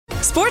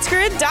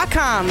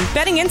SportsGrid.com.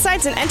 Betting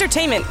insights and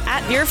entertainment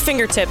at your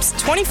fingertips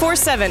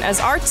 24/7 as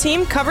our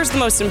team covers the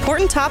most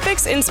important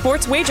topics in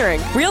sports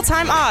wagering.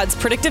 Real-time odds,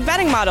 predictive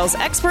betting models,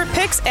 expert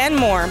picks, and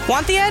more.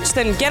 Want the edge?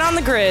 Then get on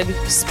the grid.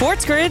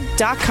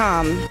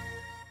 SportsGrid.com.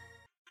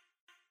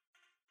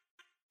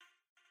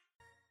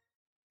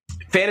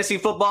 Fantasy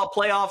football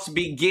playoffs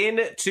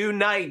begin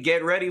tonight.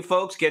 Get ready,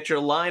 folks. Get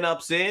your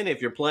lineups in.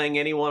 If you're playing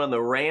anyone on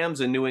the Rams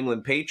and New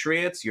England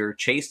Patriots, your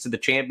chase to the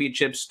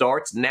championship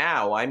starts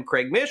now. I'm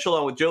Craig Mish,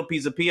 along with Joe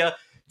Pisapia.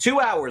 2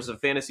 hours of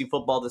fantasy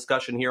football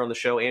discussion here on the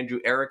show. Andrew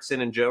Erickson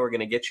and Joe are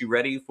going to get you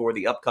ready for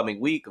the upcoming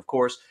week. Of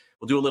course,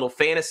 we'll do a little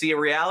fantasy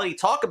reality.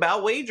 Talk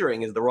about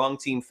wagering. Is the wrong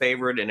team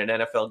favored in an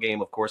NFL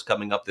game, of course,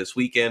 coming up this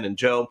weekend. And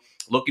Joe,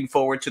 looking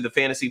forward to the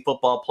fantasy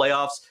football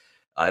playoffs.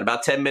 In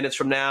about 10 minutes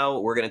from now,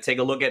 we're going to take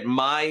a look at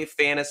my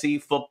fantasy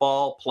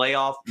football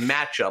playoff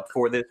matchup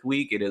for this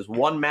week. It is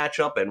one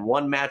matchup and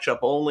one matchup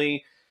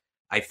only.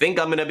 I think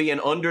I'm going to be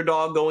an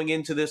underdog going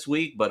into this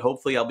week, but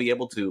hopefully I'll be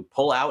able to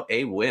pull out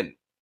a win.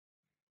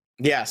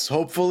 Yes,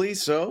 hopefully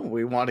so.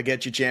 We want to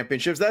get you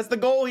championships. That's the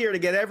goal here, to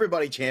get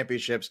everybody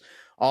championships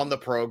on the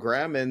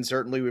program. And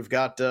certainly we've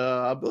got,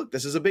 look,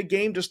 this is a big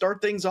game to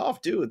start things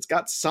off, too. It's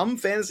got some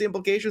fantasy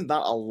implications,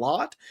 not a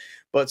lot,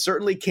 but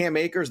certainly Cam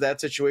Akers, that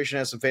situation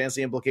has some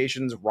fantasy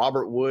implications.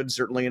 Robert Woods,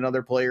 certainly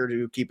another player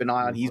to keep an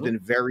eye on. He's been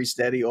very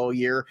steady all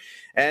year.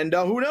 And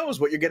who knows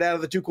what you get out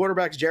of the two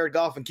quarterbacks, Jared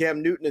Goff and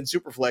Cam Newton, in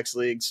Superflex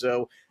League.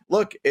 So,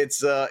 look,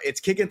 it's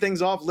kicking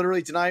things off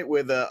literally tonight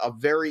with a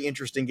very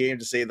interesting game,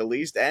 to say the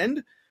least.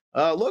 And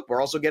look,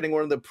 we're also getting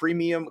one of the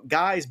premium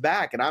guys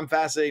back, and I'm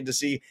fascinated to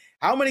see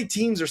how many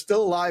teams are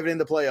still alive in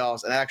the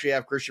playoffs and actually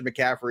have Christian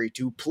McCaffrey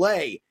to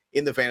play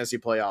in the fantasy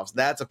playoffs.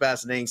 That's a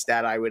fascinating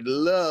stat I would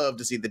love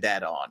to see the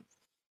data on.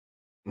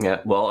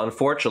 Yeah, well,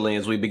 unfortunately,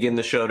 as we begin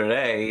the show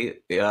today,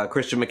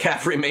 Christian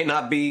McCaffrey may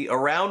not be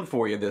around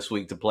for you this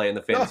week to play in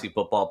the fantasy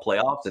football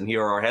playoffs, and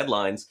here are our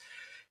headlines.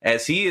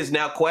 As he is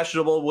now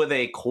questionable with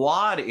a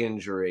quad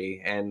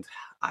injury. And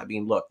I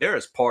mean, look, there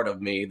is part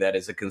of me that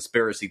is a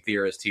conspiracy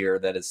theorist here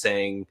that is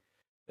saying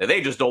that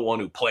they just don't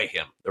want to play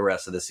him the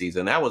rest of the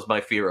season. That was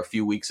my fear a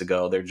few weeks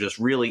ago. There just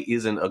really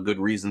isn't a good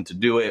reason to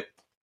do it.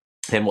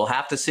 And we'll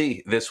have to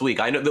see this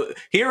week. I know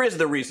here is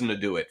the reason to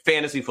do it.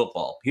 Fantasy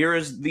football. Here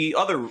is the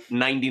other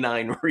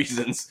 99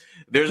 reasons.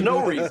 There's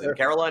no reason.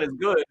 Carolina's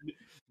good.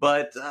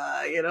 But,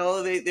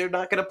 they're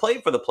not going to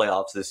play for the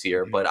playoffs this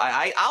year. But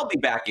I'll be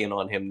back in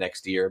on him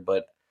next year.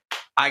 But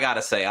I got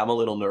to say, I'm a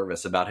little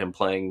nervous about him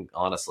playing,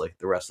 honestly,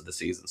 the rest of the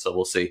season. So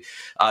we'll see.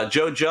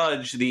 Joe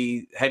Judge,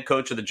 the head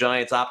coach of the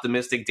Giants,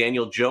 optimistic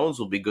Daniel Jones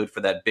will be good for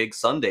that big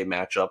Sunday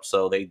matchup.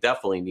 So they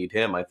definitely need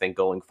him, I think,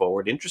 going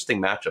forward.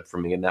 Interesting matchup for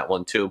me in that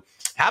one, too.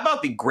 How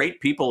about the great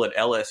people at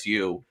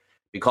LSU?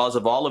 Because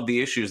of all of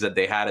the issues that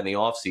they had in the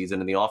offseason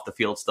and the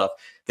off-the-field stuff,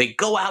 they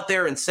go out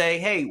there and say,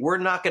 hey, we're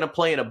not going to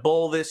play in a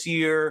bowl this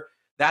year.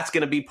 That's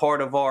going to be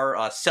part of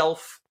our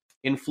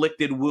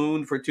self-inflicted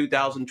wound for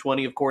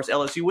 2020. Of course,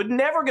 LSU would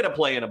never going to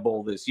play in a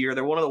bowl this year.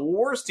 They're one of the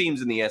worst teams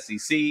in the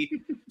SEC.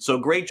 So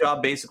great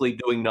job basically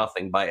doing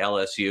nothing by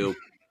LSU.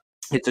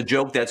 It's a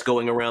joke that's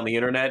going around the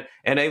internet,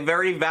 and a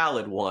very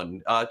valid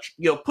one.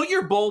 Put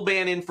your bowl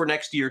ban in for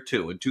next year,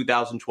 too, in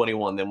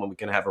 2021, then when we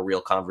can have a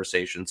real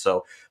conversation.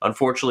 So,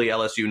 unfortunately,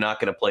 LSU not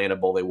going to play in a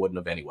bowl. They wouldn't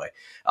have anyway.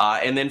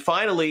 And then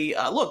finally,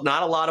 look,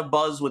 not a lot of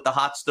buzz with the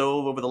hot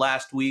stove over the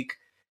last week,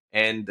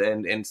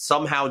 and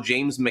somehow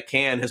James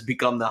McCann has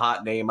become the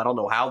hot name. I don't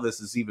know how this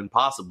is even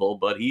possible,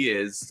 but he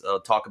is.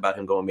 Talk about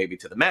him going maybe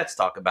to the Mets,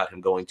 talk about him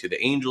going to the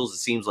Angels. It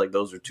seems like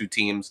those are two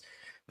teams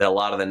that a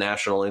lot of the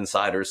national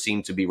insiders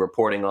seem to be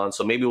reporting on.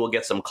 So maybe we'll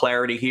get some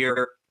clarity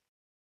here.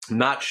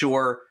 Not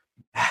sure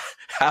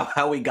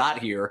how we got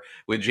here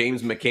with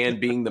James McCann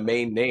being the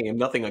main name.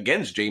 Nothing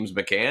against James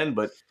McCann,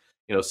 but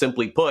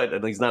simply put,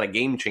 and he's not a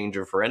game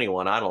changer for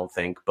anyone, I don't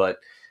think. But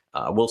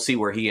we'll see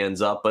where he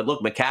ends up. But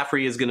look,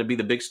 McCaffrey is going to be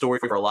the big story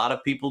for a lot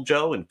of people,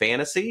 Joe, in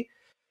fantasy.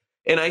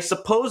 And I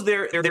suppose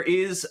there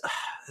is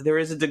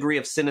a degree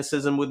of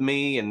cynicism with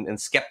me and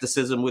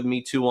skepticism with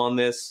me too on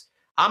this.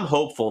 I'm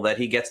hopeful that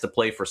he gets to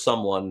play for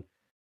someone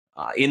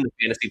in the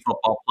fantasy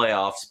football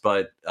playoffs,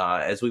 but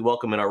as we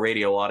welcome in our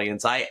radio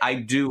audience, I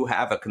do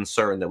have a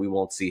concern that we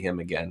won't see him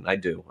again. I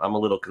do. I'm a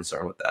little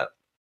concerned with that.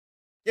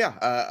 Yeah,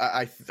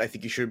 I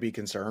think you should be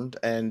concerned.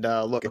 And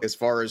look, as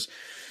far as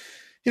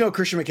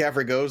Christian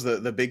McCaffrey goes,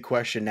 the big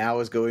question now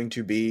is going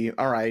to be,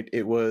 all right,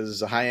 it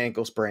was a high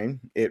ankle sprain,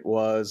 it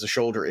was a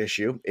shoulder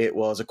issue, it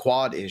was a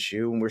quad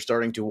issue, and we're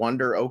starting to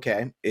wonder,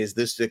 okay, is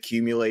this the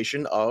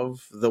accumulation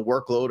of the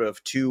workload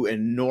of two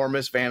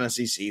enormous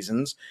fantasy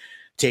seasons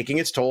taking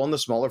its toll on the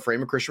smaller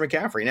frame of Christian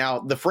McCaffrey? Now,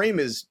 the frame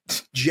is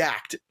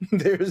jacked.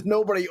 There's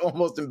nobody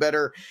almost in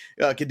better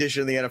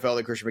condition in the NFL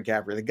than Christian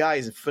McCaffrey. The guy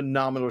is in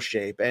phenomenal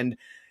shape, and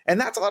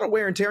that's a lot of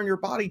wear and tear on your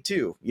body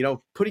too.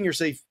 Putting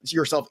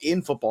yourself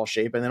in football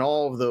shape, and then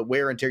all of the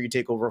wear and tear you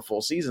take over a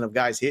full season of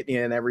guys hitting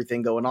you and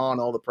everything going on,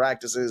 all the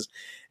practices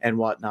and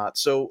whatnot.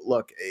 So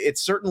look, it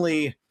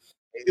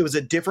was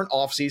a different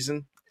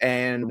offseason,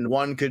 and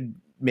one could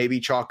maybe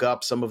chalk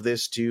up some of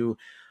this to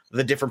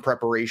the different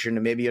preparation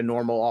and maybe a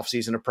normal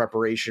offseason of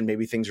preparation.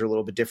 Maybe things are a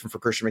little bit different for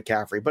Christian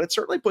McCaffrey, but it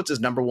certainly puts his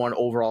number one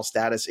overall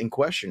status in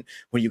question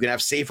when you can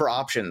have safer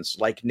options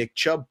like Nick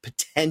Chubb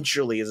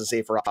potentially as a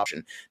safer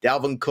option,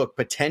 Dalvin Cook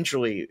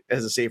potentially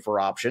as a safer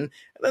option.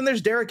 And then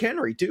there's Derrick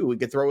Henry too. We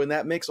could throw in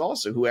that mix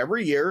also, who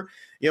every year,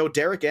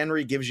 Derrick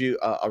Henry gives you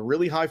a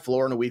really high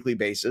floor on a weekly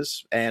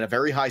basis and a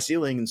very high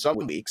ceiling in some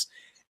weeks.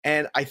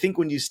 And I think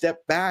when you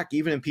step back,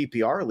 even in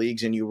PPR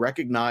leagues, and you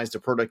recognize the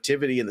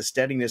productivity and the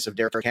steadiness of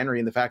Derrick Henry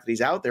and the fact that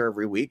he's out there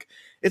every week,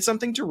 it's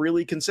something to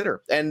really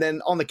consider. And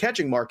then on the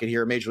catching market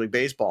here in Major League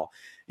Baseball,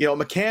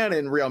 McCann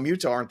and Real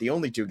Muto aren't the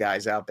only two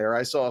guys out there.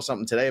 I saw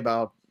something today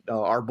about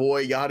our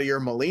boy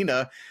Yadier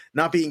Molina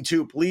not being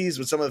too pleased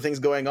with some of the things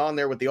going on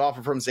there with the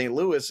offer from St.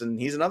 Louis.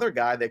 And he's another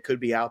guy that could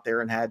be out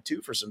there and had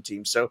too for some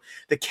teams. So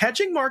the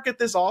catching market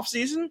this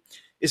offseason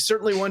is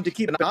certainly one to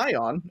keep an eye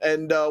on.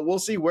 And we'll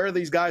see where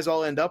these guys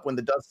all end up when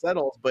the dust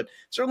settles. But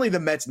certainly the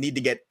Mets need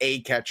to get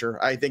a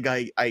catcher. I think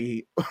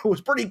I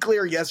was pretty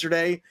clear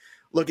yesterday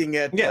looking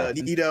at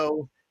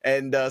Nito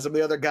and some of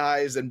the other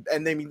guys. And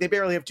they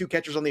barely have two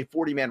catchers on the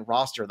 40-man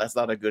roster. That's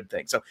not a good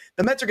thing. So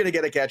the Mets are going to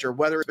get a catcher.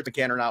 Whether it's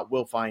McCann or not,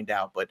 we'll find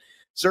out. But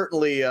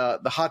certainly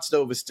the hot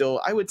stove is still,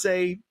 I would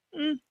say,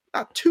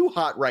 not too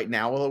hot right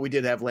now, although we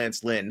did have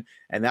Lance Lynn.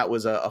 And that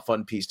was a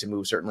fun piece to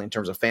move, certainly in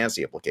terms of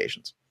fantasy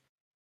applications.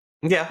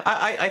 Yeah,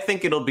 I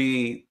think it'll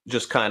be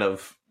just kind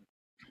of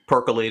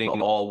percolating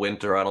all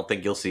winter. I don't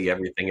think you'll see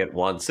everything at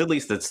once. At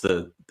least it's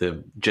the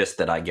gist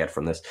that I get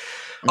from this.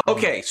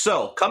 Okay,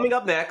 so coming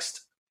up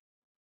next,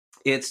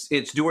 it's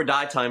do or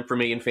die time for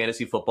me in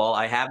fantasy football.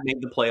 I have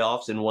made the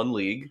playoffs in one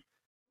league,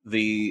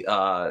 the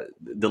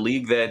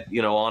league that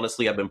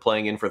honestly I've been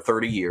playing in for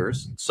 30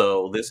 years.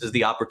 So this is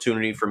the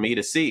opportunity for me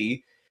to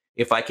see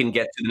if I can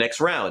get to the next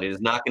round. It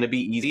is not going to be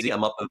easy.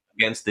 I'm up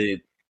against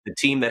the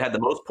team that had the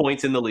most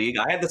points in the league.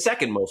 I had the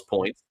second most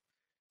points.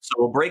 So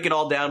we'll break it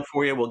all down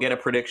for you. We'll get a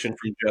prediction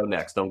from Joe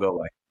next. Don't go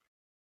away.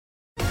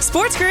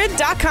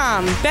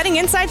 SportsGrid.com. Betting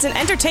insights and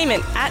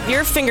entertainment at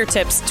your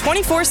fingertips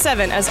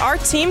 24/7 as our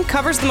team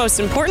covers the most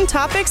important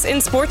topics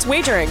in sports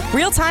wagering.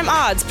 Real-time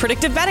odds,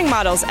 predictive betting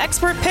models,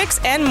 expert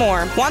picks, and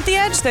more. Want the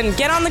edge? Then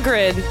get on the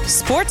grid.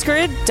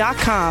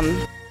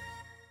 SportsGrid.com.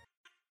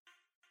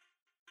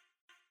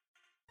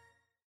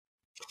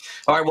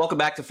 All right, welcome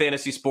back to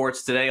Fantasy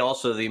Sports. Today,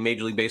 also, the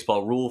Major League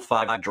Baseball Rule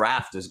 5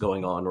 draft is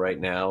going on right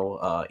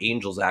now.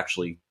 Angels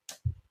actually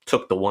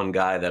took the one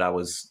guy that I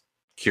was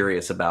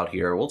curious about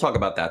here. We'll talk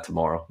about that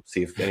tomorrow,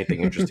 see if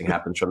anything interesting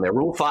happens from there.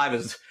 Rule 5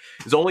 is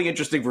only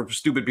interesting for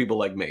stupid people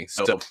like me.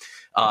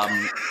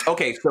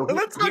 Okay, so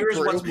here's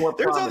what's more prominent.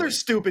 There's other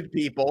stupid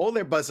people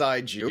there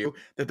besides you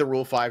that the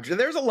Rule 5.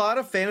 There's a lot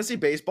of fantasy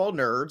baseball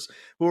nerds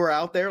who are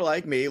out there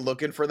like me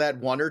looking for that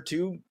one or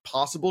two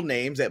possible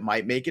names that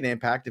might make an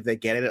impact if they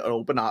get an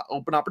open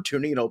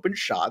opportunity, an open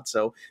shot.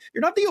 So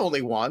you're not the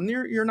only one.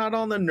 You're not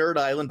on the nerd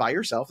island by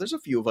yourself. There's a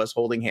few of us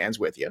holding hands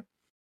with you.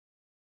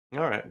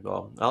 All right.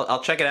 Well,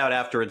 I'll check it out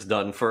after it's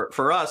done.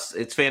 For us,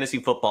 it's fantasy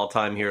football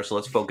time here, so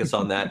let's focus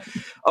on that.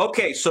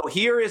 Okay, so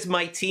here is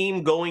my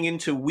team going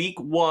into week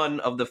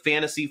 1 of the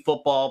fantasy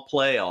football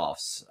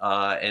playoffs.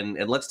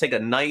 And let's take a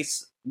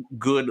nice,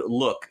 good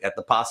look at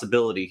the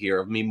possibility here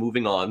of me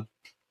moving on.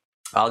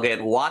 I'll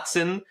get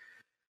Watson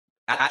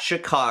at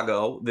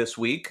Chicago this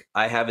week.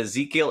 I have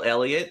Ezekiel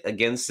Elliott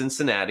against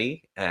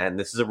Cincinnati, and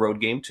this is a road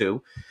game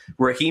too.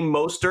 Raheem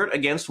Mostert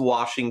against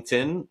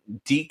Washington.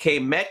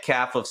 DK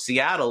Metcalf of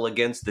Seattle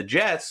against the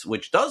Jets,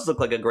 which does look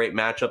like a great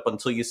matchup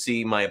until you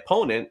see my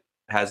opponent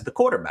has the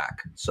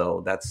quarterback.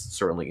 So that's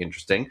certainly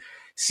interesting.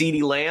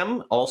 CeeDee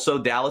Lamb, also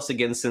Dallas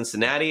against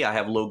Cincinnati. I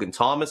have Logan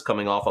Thomas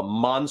coming off a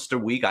monster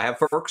week. I have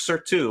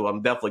Ferkser too.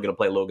 I'm definitely going to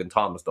play Logan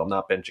Thomas, though I'm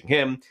not benching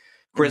him.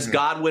 Chris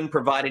Godwin,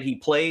 provided he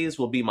plays,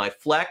 will be my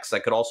flex. I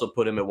could also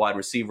put him at wide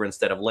receiver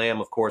instead of Lamb.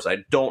 Of course,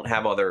 I don't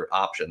have other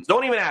options.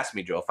 Don't even ask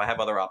me, Joe, if I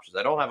have other options.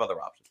 I don't have other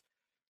options.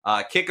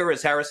 Kicker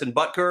is Harrison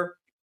Butker,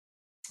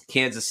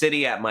 Kansas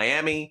City at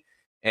Miami.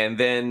 And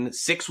then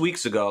 6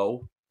 weeks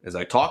ago, as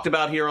I talked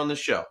about here on the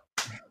show,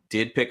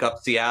 did pick up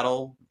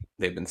Seattle.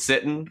 They've been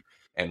sitting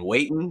and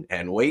waiting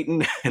and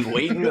waiting and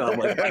waiting. I'm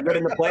like, I get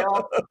in the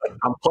playoff.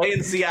 I'm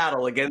playing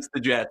Seattle against the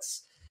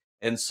Jets.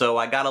 And so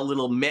I got a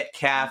little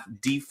Metcalf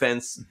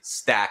defense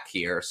stack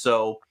here.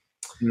 So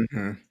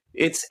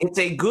it's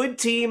a good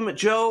team,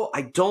 Joe.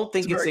 I don't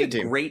think it's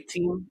a great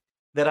team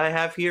that I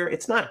have here.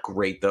 It's not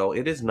great, though.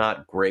 It is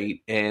not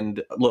great.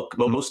 And look,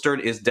 Mostert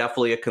is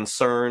definitely a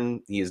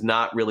concern. He has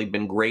not really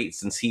been great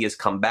since he has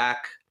come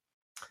back.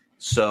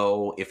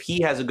 So if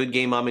he has a good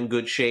game, I'm in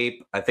good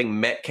shape. I think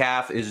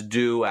Metcalf is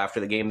due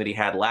after the game that he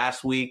had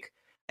last week.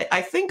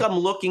 I think I'm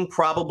looking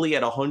probably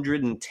at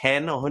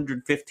 110,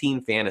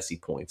 115 fantasy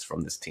points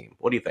from this team.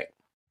 What do you think?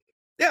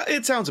 Yeah,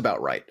 it sounds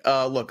about right.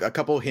 Look, a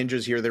couple of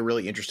hinges here. They're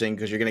really interesting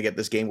because you're going to get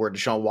this game where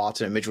Deshaun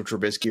Watson and Mitchell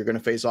Trubisky are going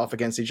to face off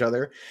against each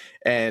other.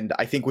 And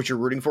I think what you're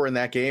rooting for in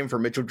that game for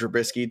Mitchell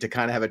Trubisky to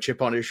kind of have a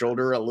chip on his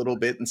shoulder a little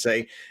bit and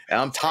say,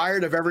 I'm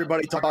tired of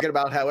everybody talking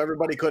about how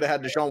everybody could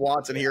have had Deshaun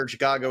Watson here in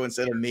Chicago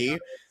instead of me.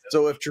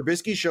 So if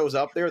Trubisky shows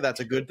up there, that's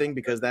a good thing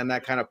because then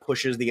that kind of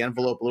pushes the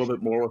envelope a little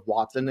bit more with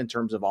Watson in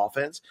terms of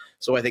offense.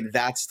 So I think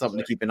that's something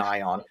to keep an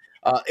eye on.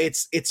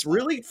 It's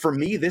really, for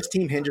me, this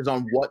team hinges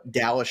on what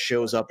Dallas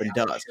shows up and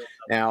does.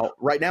 Now,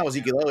 right now,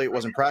 Ezekiel Elliott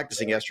wasn't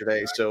practicing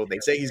yesterday, so they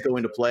say he's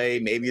going to play.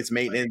 Maybe it's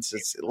maintenance.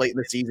 It's late in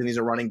the season. He's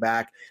a running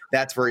back.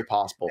 That's very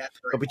possible.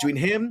 But between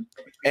him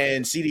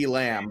and CeeDee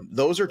Lamb,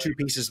 those are two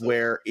pieces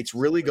where it's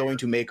really going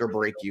to make or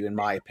break you, in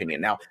my opinion.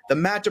 Now, the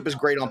matchup is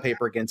great on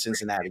paper against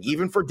Cincinnati.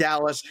 Even for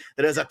Dallas,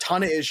 that has a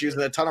ton of issues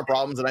and a ton of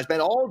problems, and I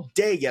spent all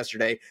day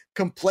yesterday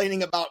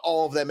complaining about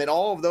all of them, and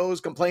all of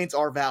those complaints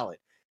are valid.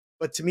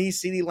 But to me,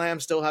 CeeDee Lamb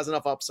still has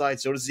enough upside.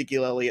 So does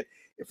Ezekiel Elliott.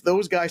 If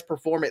those guys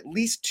perform at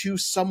least to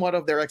somewhat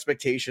of their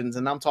expectations,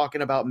 and I'm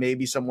talking about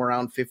maybe somewhere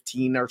around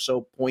 15 or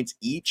so points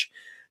each,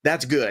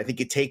 that's good. I think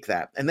you take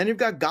that. And then you've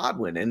got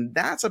Godwin, and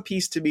that's a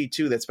piece to me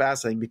too that's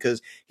fascinating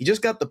because he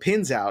just got the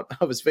pins out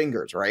of his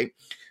fingers, right?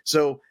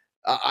 So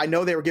I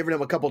know they were giving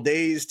him a couple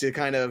days to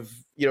kind of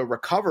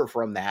recover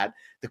from that.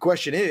 The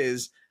question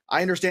is,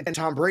 I understand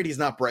Tom Brady's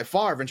not Brett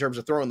Favre in terms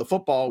of throwing the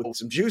football with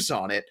some juice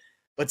on it.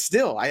 But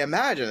still, I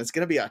imagine it's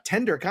going to be a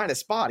tender kind of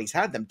spot. He's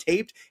had them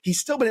taped. He's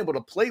still been able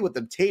to play with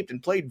them taped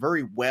and played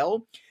very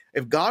well.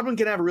 If Godwin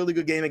can have a really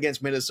good game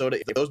against Minnesota,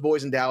 if those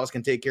boys in Dallas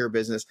can take care of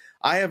business,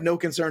 I have no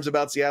concerns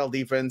about Seattle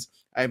defense.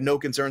 I have no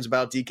concerns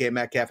about DK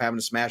Metcalf having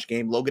a smash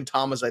game. Logan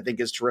Thomas, I think,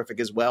 is terrific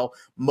as well.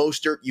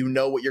 Mostert, you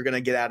know what you're going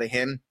to get out of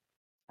him.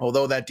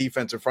 Although that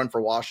defensive front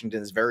for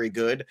Washington is very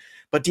good.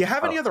 But do you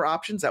have any other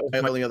options? That was my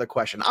only other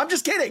question. I'm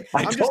just kidding.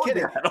 I'm just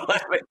kidding. I'm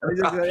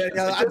kidding.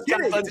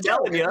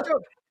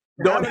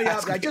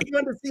 I just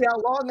wanted to see how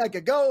long I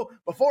could go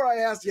before I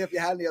asked you if you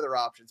had any other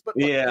options. But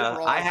look,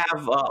 overall, I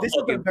have. This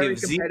is a very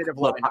competitive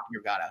lineup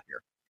you got out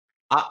here.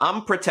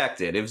 I'm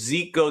protected. If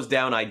Zeke goes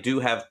down, I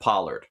do have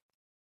Pollard,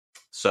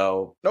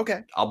 so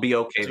okay, I'll be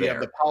okay so there. You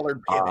have the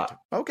Pollard pivot.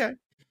 Okay.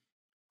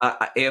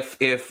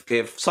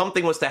 If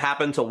something was to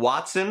happen to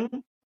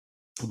Watson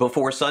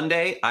before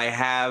Sunday, I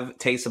have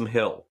Taysom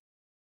Hill.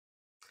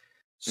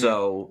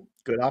 So.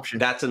 Good option.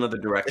 That's another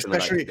direction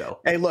that I could go.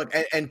 Hey, look,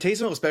 and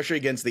Taysom, especially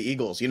against the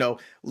Eagles. Not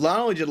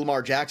only did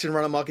Lamar Jackson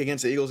run amok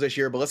against the Eagles this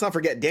year, but let's not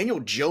forget Daniel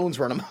Jones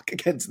run amok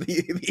against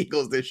the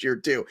Eagles this year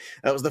too.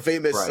 That was the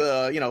famous,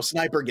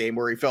 sniper game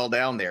where he fell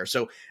down there.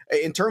 So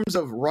in terms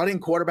of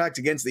running quarterbacks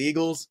against the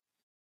Eagles,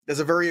 there's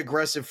a very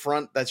aggressive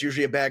front. That's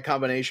usually a bad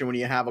combination when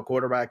you have a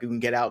quarterback who can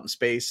get out in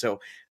space.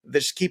 So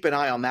just keep an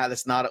eye on that.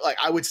 That's not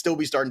I would still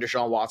be starting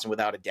Deshaun Watson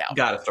without a doubt.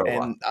 Got to throw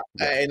one.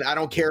 And I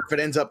don't care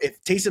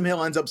if Taysom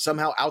Hill ends up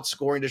somehow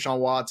outscoring Deshaun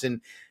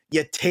Watson,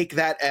 you take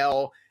that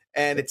L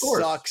and it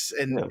sucks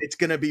and it's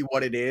going to be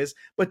what it is.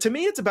 But to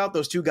me, it's about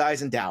those two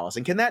guys in Dallas.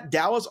 And can that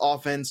Dallas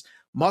offense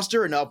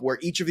muster enough where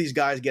each of these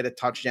guys get a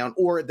touchdown,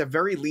 or at the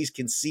very least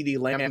can CeeDee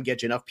Lamb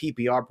get you enough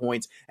PPR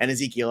points and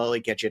Ezekiel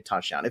Elliott get you a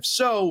touchdown? If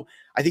so,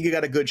 I think you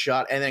got a good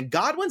shot. And then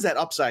Godwin's that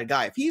upside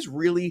guy. If he's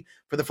really,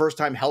 for the first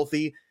time,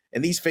 healthy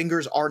and these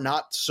fingers are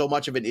not so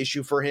much of an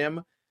issue for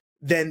him,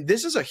 then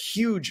this is a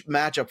huge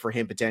matchup for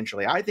him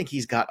potentially. I think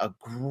he's got a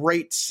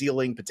great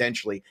ceiling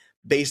potentially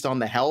based on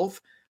the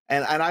health.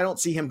 And I don't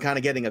see him kind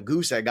of getting a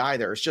goose egg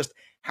either. It's just,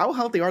 how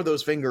healthy are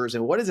those fingers,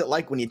 and what is it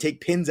like when you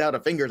take pins out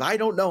of fingers? I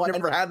don't know. I've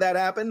never had that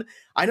happen.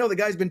 I know the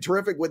guy's been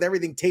terrific with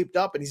everything taped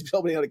up, and he's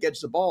still been able to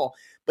catch the ball.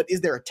 But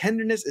is there a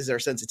tenderness? Is there a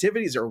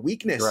sensitivity? Is there a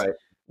weakness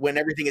when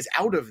everything is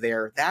out of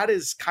there? That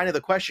is kind of the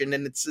question.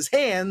 And it's his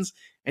hands,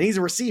 and he's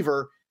a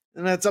receiver,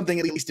 and that's something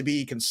at least to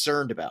be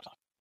concerned about.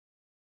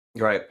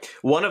 Right.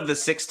 One of the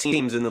 6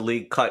 teams in the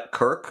league cut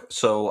Kirk,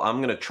 so I'm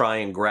going to try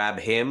and grab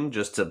him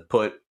just to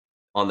put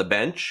on the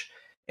bench.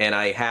 And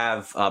I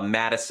have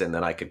Madison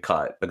that I could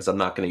cut because I'm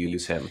not going to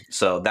use him.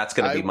 So that's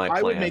going to be my plan.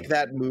 I would make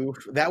that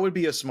move. That would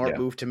be a smart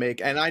move to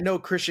make. And I know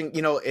Christian,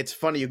 it's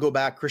funny. You go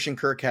back, Christian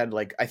Kirk had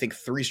I think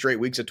 3 straight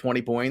weeks of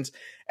 20 points.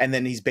 And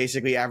then he's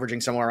basically averaging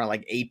somewhere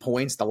around 8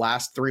 points the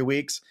last 3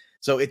 weeks.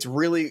 So it's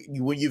really,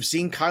 when you've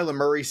seen Kyler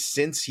Murray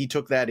since he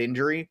took that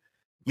injury,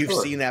 you've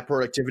seen that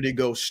productivity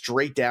go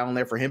straight down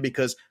there for him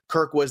because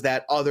Kirk was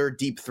that other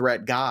deep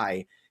threat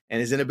guy. And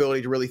his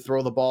inability to really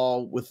throw the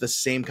ball with the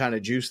same kind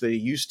of juice that he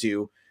used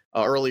to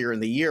earlier in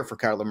the year for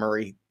Kyler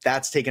Murray,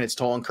 that's taken its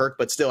toll on Kirk.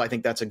 But still, I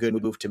think that's a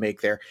good move to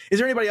make there. Is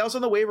there anybody else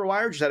on the waiver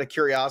wire? Just out of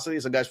curiosity,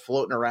 some guys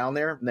floating around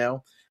there?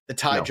 No? The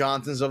Ty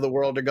Johnsons of the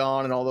world are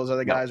gone and all those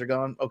other guys are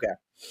gone? Okay.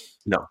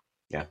 No.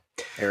 Yeah.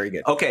 Very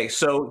good. Okay,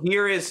 so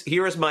here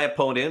is my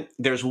opponent.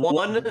 There's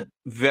one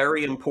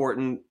very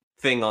important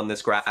thing on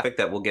this graphic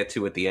that we'll get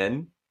to at the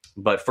end.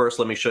 But first,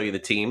 let me show you the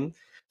team.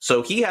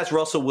 So he has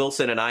Russell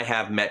Wilson and I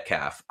have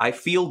Metcalf. I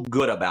feel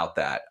good about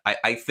that.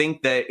 I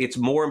think that it's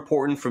more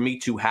important for me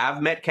to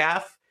have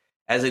Metcalf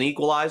as an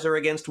equalizer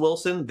against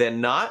Wilson than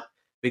not,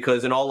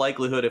 because in all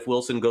likelihood, if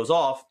Wilson goes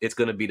off, it's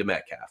going to be to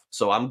Metcalf.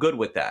 So I'm good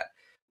with that.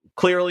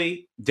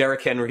 clearly,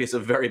 Derrick Henry is a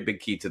very big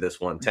key to this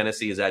one.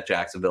 Tennessee is at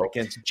Jacksonville.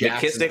 Against McKissick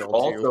Jacksonville,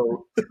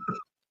 also,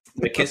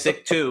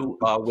 McKissick too,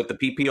 with the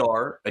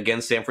PPR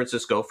against San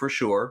Francisco for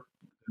sure.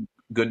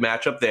 Good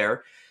matchup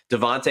there.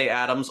 Devontae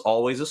Adams,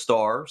 always a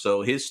star.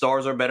 So his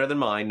stars are better than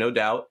mine, no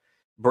doubt.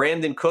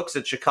 Brandon Cooks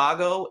at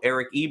Chicago.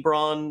 Eric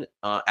Ebron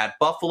at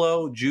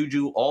Buffalo.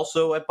 Juju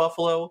also at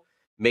Buffalo.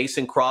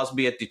 Mason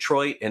Crosby at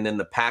Detroit. And then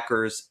the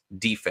Packers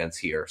defense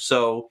here.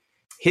 So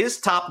his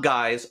top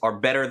guys are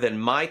better than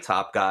my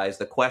top guys.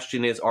 The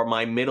question is, are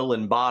my middle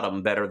and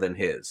bottom better than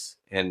his?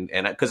 And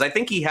because I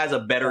think he has a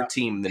better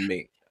team than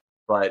me.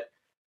 But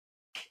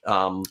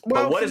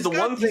what is the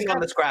one thing on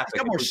this graphic?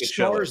 He's got more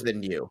stars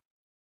than you.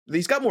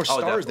 He's got more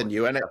stars than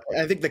you, and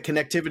I think the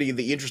connectivity,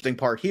 the interesting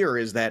part here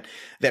is that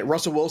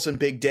Russell Wilson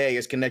big day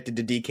is connected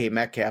to DK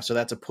Metcalf, so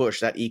that's a push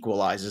that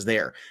equalizes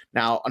there.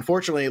 Now,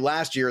 unfortunately,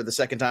 last year, the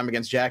second time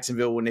against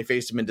Jacksonville when they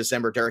faced him in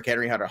December, Derrick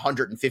Henry had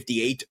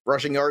 158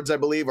 rushing yards, I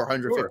believe, or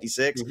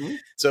 156. Sure. Mm-hmm.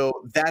 So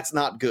that's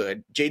not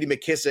good. J.D.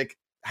 McKissick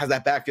has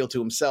that backfield to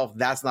himself.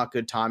 That's not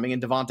good timing,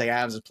 and Devontae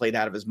Adams has played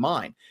out of his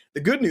mind.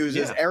 The good news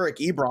is Eric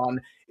Ebron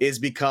is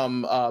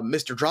become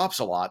Mr. Drops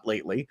a lot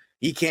lately.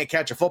 He can't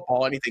catch a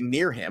football, anything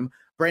near him.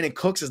 Brandon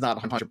Cooks is not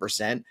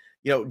 100%.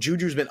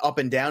 Juju's been up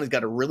and down. He's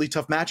got a really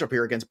tough matchup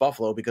here against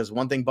Buffalo because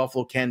one thing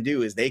Buffalo can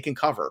do is they can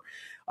cover.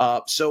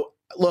 So,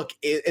 look,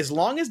 as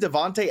long as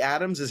Devontae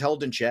Adams is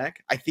held in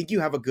check, I think you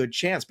have a good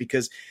chance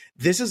because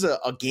this is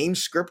a game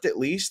script at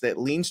least that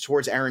leans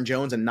towards Aaron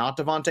Jones and not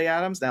Devontae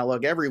Adams. Now,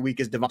 look, every week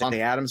is Devontae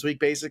Adams week,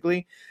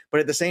 basically. But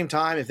at the same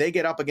time, if they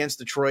get up against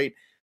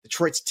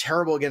Detroit's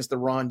terrible against the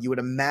run. You would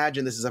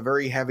imagine this is a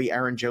very heavy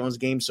Aaron Jones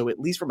game. So at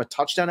least from a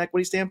touchdown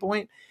equity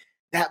standpoint,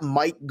 that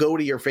might go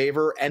to your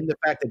favor. And the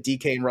fact that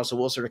DK and Russell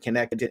Wilson are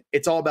connected,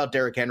 it's all about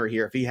Derrick Henry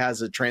here. If he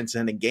has a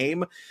transcendent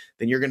game,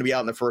 then you're going to be out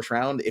in the first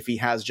round. If he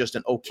has just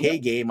an okay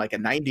game, like a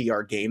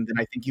 90-yard game, then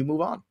I think you move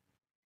on.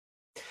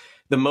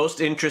 The most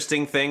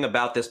interesting thing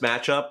about this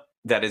matchup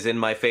that is in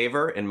my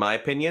favor, in my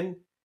opinion,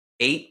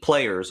 8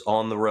 players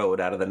on the road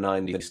out of the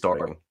 90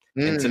 starting.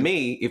 And to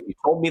me, if you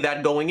told me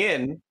that going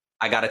in,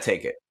 I got to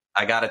take it.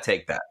 I got to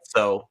take that.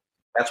 So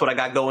that's what I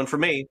got going for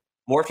me.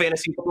 More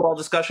fantasy football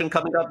discussion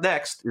coming up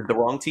next. Is the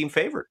wrong team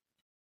favored?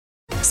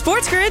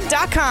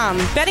 SportsGrid.com.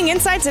 Betting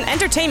insights and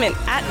entertainment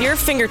at your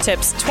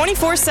fingertips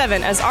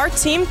 24/7 as our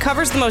team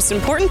covers the most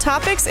important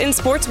topics in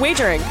sports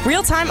wagering.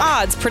 Real-time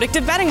odds,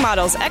 predictive betting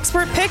models,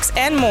 expert picks,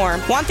 and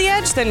more. Want the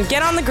edge? Then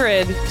get on the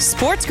grid.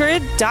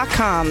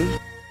 SportsGrid.com.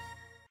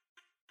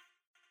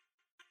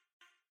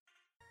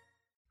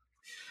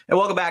 And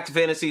welcome back to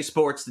Fantasy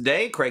Sports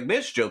Today. Craig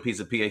Mish, Joe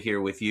Pisapia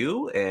here with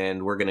you,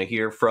 and we're going to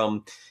hear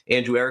from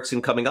Andrew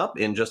Erickson coming up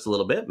in just a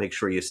little bit. Make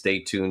sure you stay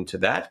tuned to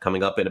that,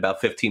 coming up in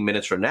about 15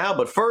 minutes from now.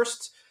 But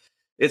first,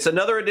 it's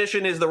another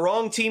edition, Is the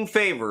Wrong Team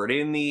Favored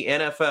in the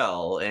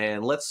NFL?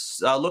 And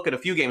let's look at a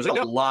few games. There's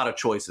a lot of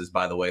choices,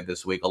 by the way,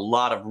 this week. A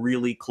lot of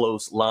really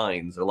close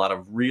lines, a lot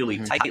of really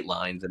tight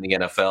lines in the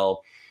NFL.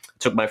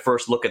 Took my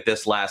first look at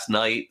this last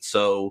night,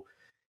 so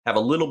have a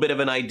little bit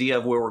of an idea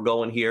of where we're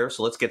going here.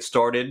 So let's get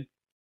started.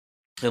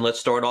 And let's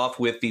start off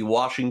with the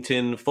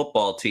Washington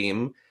football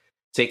team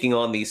taking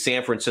on the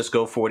San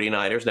Francisco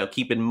 49ers. Now,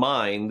 keep in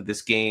mind,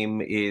 this game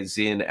is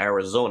in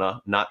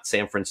Arizona, not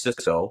San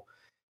Francisco.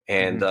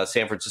 And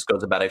San Francisco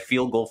is about a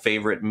field goal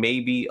favorite,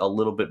 maybe a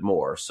little bit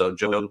more. So,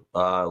 Joe,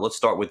 let's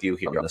start with you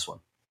here on this one.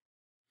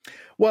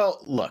 Well,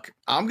 look,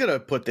 I'm going to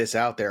put this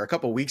out there. A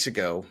couple of weeks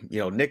ago,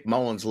 Nick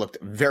Mullins looked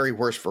very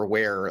worse for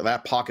wear.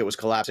 That pocket was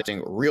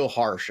collapsing real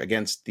harsh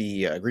against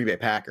the Green Bay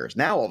Packers.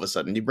 Now, all of a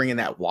sudden, you bring in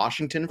that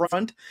Washington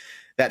front,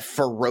 that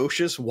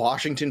ferocious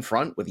Washington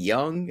front with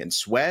Young and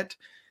Sweat.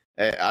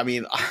 I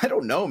mean, I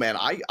don't know, man.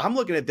 I'm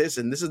looking at this,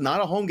 and this is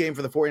not a home game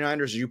for the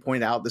 49ers, as you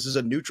point out. This is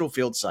a neutral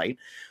field site.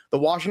 The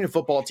Washington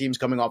football team's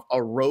coming off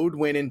a road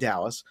win in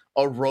Dallas,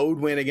 a road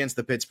win against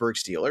the Pittsburgh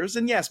Steelers.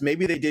 And yes,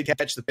 maybe they did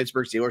catch the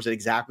Pittsburgh Steelers at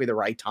exactly the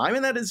right time,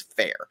 and that is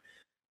fair.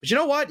 But you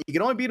know what? You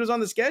can only beat who's on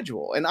the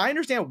schedule. And I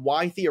understand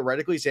why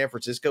theoretically San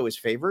Francisco is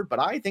favored, but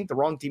I think the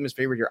wrong team is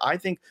favored here. I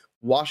think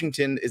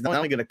Washington is not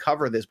only going to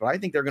cover this, but I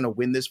think they're going to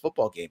win this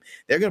football game.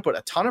 They're going to put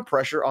a ton of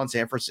pressure on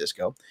San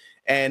Francisco.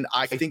 And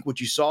I think what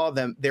you saw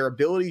their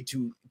ability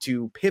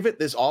to pivot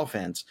this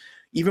offense,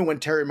 even when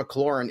Terry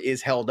McLaurin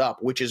is held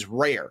up, which is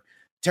rare.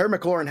 Terry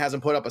McLaurin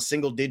hasn't put up a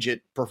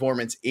single-digit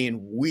performance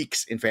in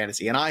weeks in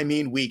fantasy, and I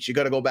mean weeks. You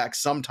got to go back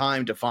some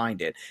time to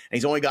find it, and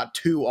he's only got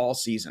 2 all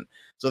season.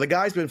 So the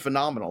guy's been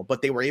phenomenal,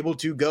 but they were able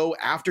to go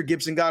after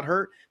Gibson got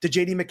hurt to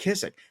J.D.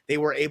 McKissick. They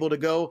were able to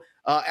go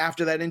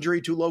after that injury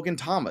to Logan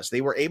Thomas.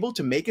 They were able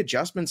to make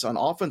adjustments on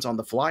offense on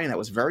the fly, and that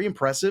was very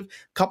impressive.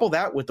 Couple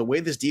that with the way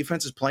this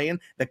defense is playing,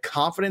 the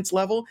confidence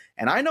level,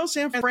 and I know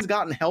San Francisco's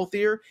gotten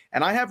healthier,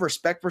 and I have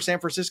respect for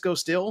San Francisco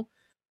still.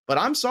 But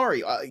I'm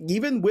sorry,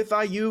 even with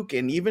Ayuk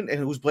and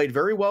who's played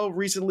very well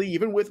recently,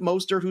 even with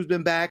Mostert who's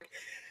been back,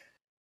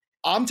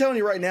 I'm telling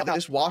you right now,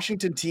 this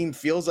Washington team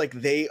feels like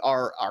they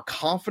are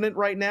confident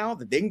right now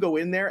that they can go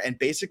in there and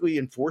basically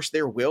enforce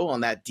their will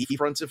on that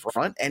defensive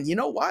front. And you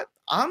know what?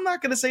 I'm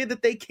not going to say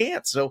that they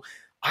can't. So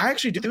I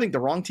actually do think the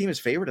wrong team is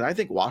favored, and I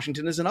think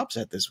Washington is an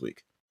upset this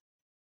week.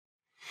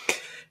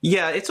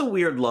 Yeah, it's a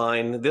weird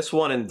line. This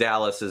one in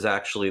Dallas is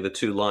actually the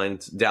two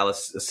lines.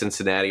 Dallas,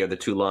 Cincinnati are the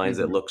two lines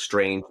that look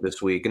strange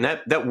this week. And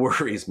that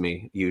worries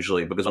me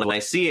usually, because when I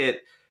see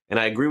it, and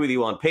I agree with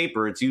you on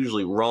paper, it's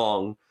usually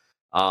wrong.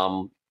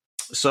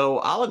 So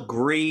I'll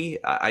agree.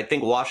 I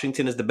think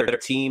Washington is the better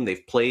team.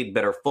 They've played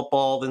better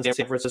football than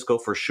San Francisco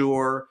for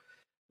sure.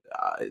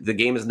 The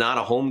game is not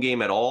a home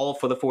game at all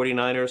for the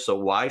 49ers, so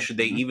why should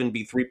they even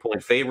be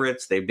 3-point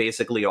favorites? They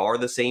basically are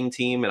the same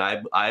team,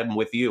 and I'm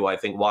with you. I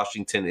think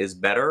Washington is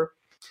better.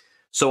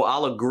 So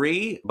I'll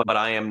agree, but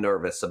I am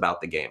nervous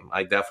about the game.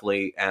 I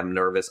definitely am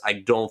nervous. I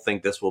don't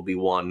think this will be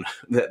one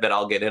that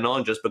I'll get in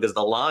on, just because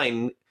the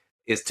line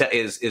is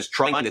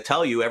trying to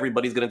tell you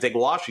everybody's going to take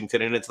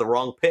Washington, and it's the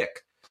wrong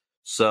pick.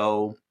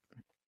 So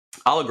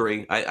I'll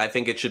agree. I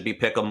think it should be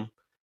pick 'em.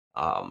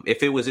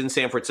 If it was in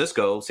San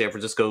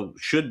Francisco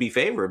should be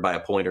favored by a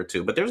point or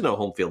two, but there's no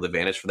home field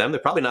advantage for them.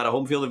 They're probably not a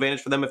home field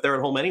advantage for them if they're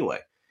at home anyway.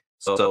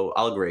 So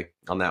I'll agree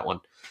on that one.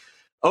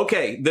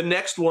 Okay, the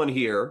next one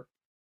here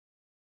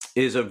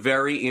is a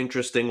very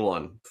interesting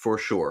one for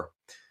sure,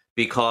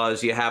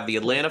 because you have the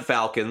Atlanta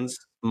Falcons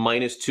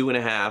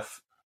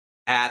 -2.5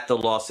 at the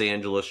Los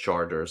Angeles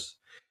Chargers.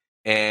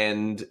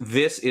 And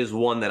this is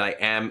one that I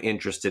am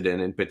interested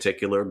in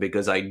particular,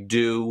 because I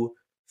do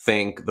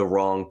think the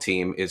wrong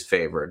team is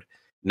favored.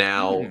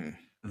 Now,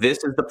 this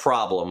is the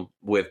problem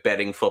with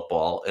betting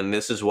football, and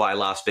this is why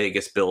Las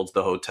Vegas builds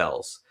the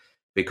hotels,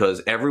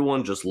 because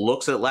everyone just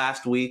looks at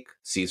last week,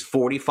 sees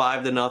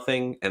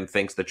 45-0, and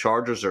thinks the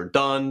Chargers are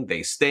done,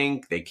 they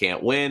stink, they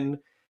can't win,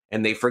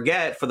 and they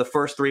forget for the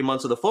first 3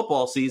 months of the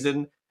football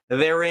season,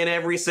 they're in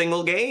every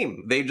single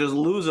game. They just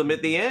lose them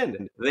at the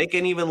end. They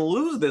can even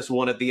lose this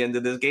one at the end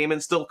of this game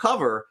and still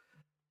cover.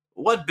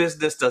 What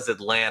business does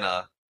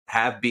Atlanta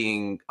have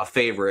being a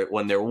favorite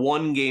when they're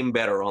one game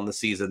better on the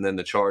season than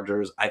the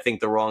Chargers? I think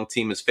the wrong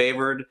team is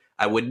favored.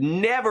 I would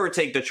never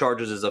take the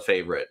Chargers as a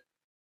favorite,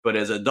 but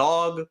as a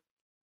dog,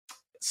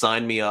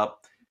 sign me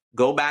up.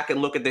 Go back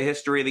and look at the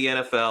history of the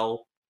NFL.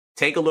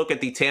 Take a look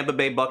at the Tampa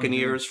Bay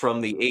Buccaneers from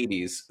the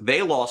 80s.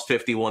 They lost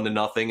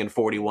 51-0 and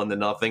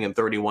 41-0 and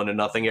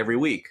 31-0 every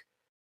week.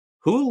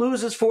 Who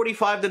loses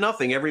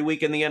 45-0 every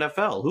week in the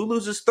NFL? Who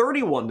loses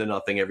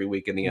 31-0 every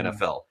week in the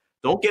NFL?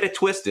 Don't get it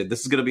twisted.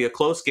 This is going to be a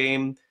close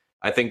game.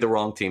 I think the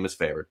wrong team is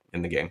favored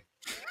in the game.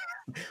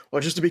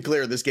 Well, just to be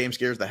clear, this game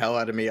scares the hell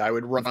out of me. I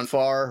would run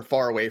far,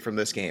 far away from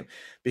this game,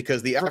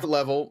 because the effort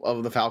level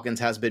of the Falcons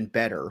has been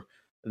better.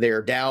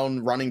 They're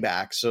down running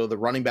back, so the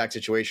running back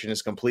situation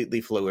is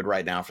completely fluid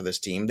right now for this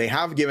team. They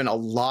have given a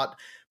lot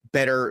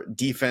better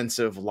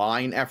defensive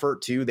line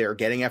effort, too. They're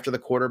getting after the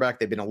quarterback.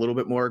 They've been a little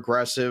bit more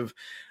aggressive.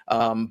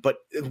 But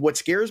what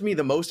scares me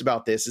the most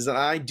about this is that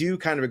I do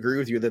kind of agree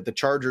with you that the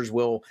Chargers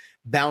will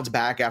bounce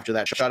back after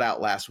that shutout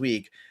last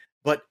week.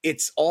 But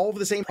it's all of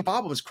the same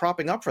problems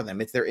cropping up for them.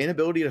 It's their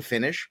inability to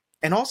finish,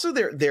 and also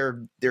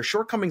their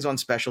shortcomings on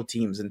special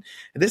teams. And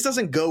this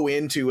doesn't go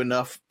into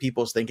enough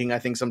people's thinking. I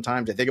think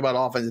sometimes they think about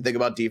offense, they think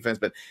about defense,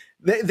 but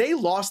they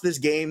lost this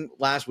game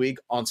last week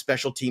on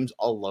special teams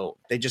alone.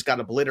 They just got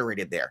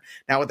obliterated there.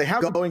 Now, what they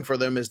have going for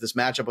them is this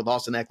matchup with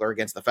Austin Eckler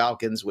against the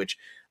Falcons, which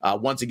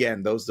once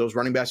again, those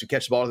running backs who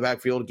catch the ball in the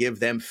backfield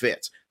give them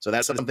fits. So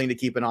that's something to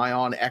keep an eye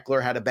on.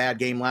 Eckler had a bad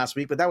game last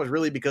week, but that was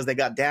really because they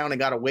got down and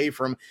got away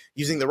from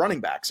using the running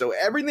back. So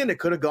everything that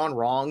could have gone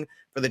wrong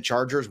for the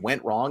Chargers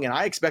went wrong, and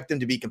I expect them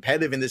to be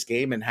competitive in this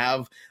game and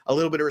have a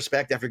little bit of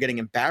respect after getting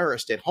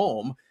embarrassed at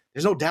home.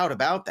 There's no doubt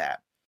about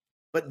that.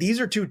 But these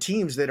are two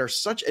teams that are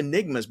such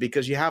enigmas,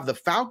 because you have the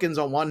Falcons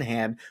on one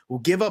hand who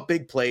give up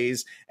big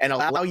plays and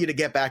allow you to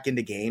get back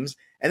into games.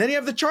 And then you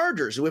have the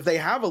Chargers who, if they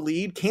have a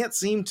lead, can't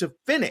seem to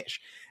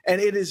finish.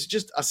 And it is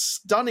just a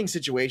stunning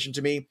situation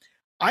to me.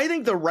 I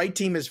think the right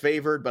team is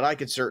favored, but I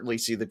could certainly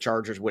see the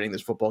Chargers winning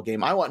this football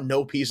game. I want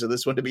no piece of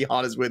this one, to be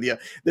honest with you.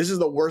 This is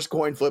the worst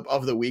coin flip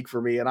of the week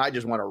for me, and I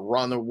just want to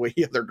run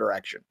the other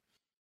direction.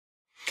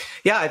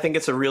 Yeah, I think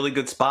it's a really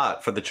good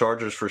spot for the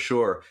Chargers for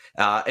sure.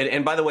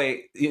 And by the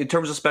way, in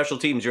terms of special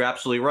teams, you're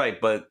absolutely right.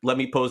 But let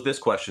me pose this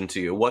question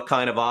to you. What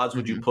kind of odds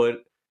would you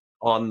put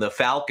on the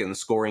Falcons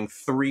scoring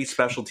 3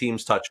 special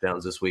teams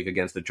touchdowns this week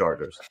against the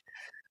Chargers?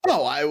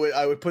 Oh,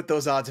 I would put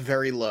those odds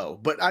very low.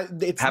 But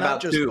it's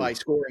not just 2? By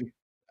scoring.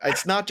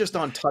 It's not just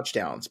on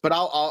touchdowns, but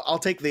I'll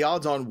take the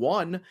odds on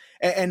 1.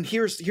 And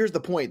here's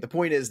the point. The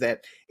point is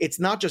that it's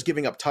not just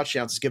giving up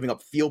touchdowns; it's giving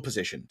up field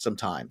position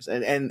sometimes.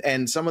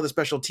 And some of the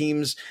special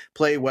teams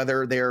play,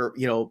 whether they're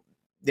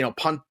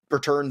punt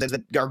returns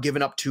that are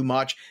giving up too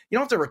much. You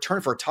don't have to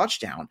return for a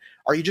touchdown.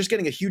 Are you just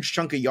getting a huge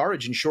chunk of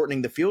yardage and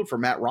shortening the field for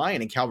Matt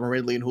Ryan and Calvin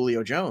Ridley and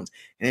Julio Jones?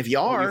 And if you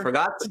are, well, you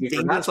forgot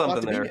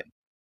something there.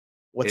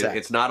 What's that?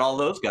 It's not all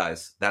those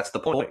guys. That's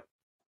the point.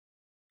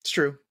 It's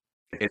true.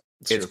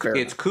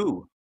 It's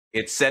coup.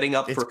 It's setting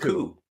up for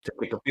coup to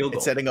pick a field goal.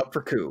 It's setting up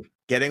for coup.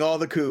 Getting all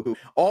the coup,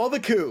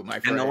 my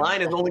friend. And the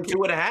line is only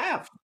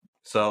 2.5.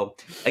 So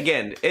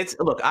again,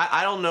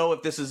 I don't know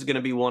if this is going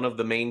to be one of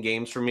the main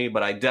games for me,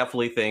 but I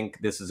definitely think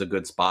this is a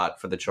good spot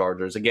for the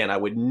Chargers. Again, I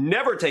would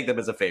never take them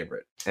as a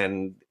favorite,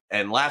 and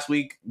last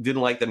week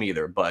didn't like them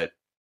either. But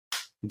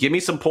give me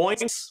some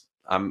points,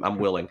 I'm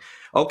willing.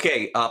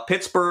 Okay,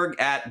 Pittsburgh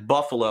at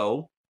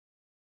Buffalo.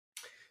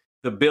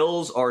 The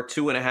Bills are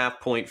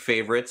 2.5-point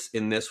favorites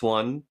in this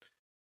one.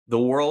 The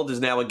world is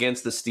now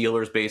against the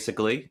Steelers,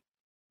 basically,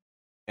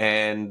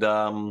 and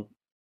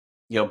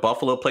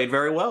Buffalo played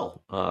very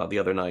well the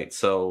other night.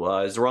 So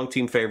is the wrong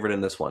team favorite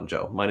in this one,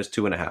 Joe?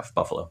 -2.5,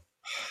 Buffalo.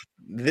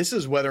 This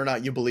is whether or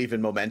not you believe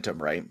in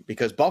momentum, right?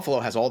 Because Buffalo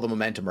has all the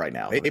momentum right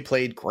now. They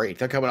played great.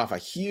 They're coming off a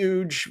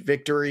huge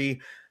victory.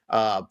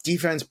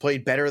 Defense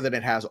played better than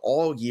it has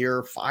all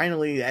year.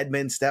 Finally,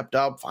 Edmonds stepped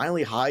up.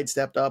 Finally, Hyde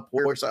stepped up.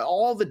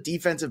 All the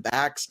defensive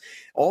backs,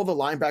 all the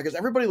linebackers,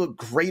 everybody looked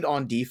great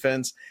on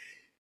defense.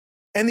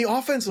 And the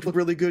offense looked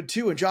really good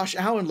too. And Josh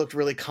Allen looked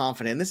really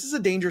confident. This is a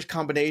dangerous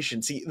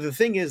combination. See, the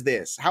thing is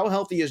this: how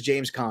healthy is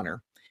James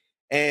Conner?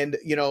 And,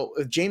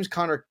 if James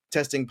Conner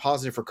testing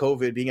positive for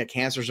COVID, being a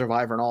cancer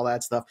survivor and all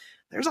that stuff,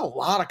 there's a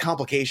lot of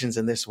complications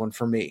in this one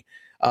for me.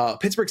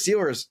 Pittsburgh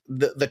Steelers,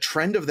 the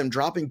trend of them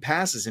dropping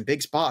passes in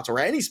big spots, or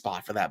any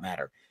spot for that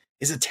matter,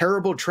 is a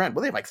terrible trend.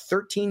 Well, they have like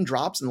 13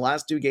 drops in the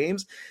last 2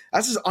 games.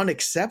 That's just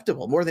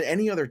unacceptable, more than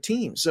any other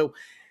team. So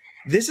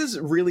this is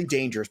really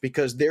dangerous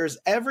because there's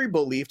every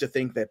belief to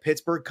think that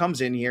Pittsburgh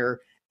comes in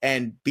here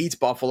and beats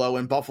Buffalo,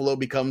 and Buffalo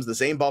becomes the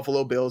same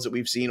Buffalo Bills that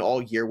we've seen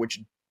all year, which,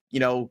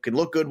 can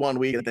look good one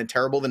week and then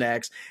terrible the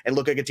next, and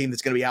look like a team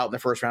that's going to be out in the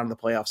first round of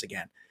the playoffs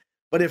again.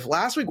 But if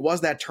last week was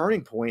that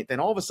turning point,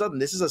 then all of a sudden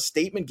this is a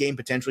statement game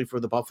potentially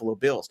for the Buffalo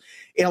Bills.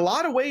 In a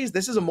lot of ways,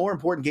 this is a more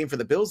important game for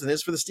the Bills than it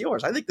is for the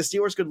Steelers. I think the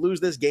Steelers could lose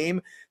this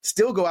game,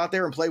 still go out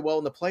there and play well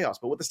in the playoffs.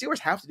 But what the Steelers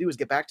have to do is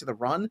get back to the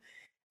run.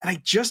 And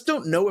I just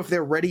don't know if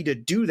they're ready to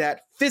do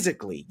that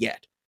physically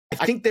yet.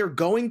 I think they're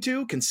going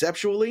to,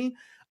 conceptually.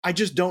 I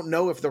just don't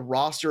know if the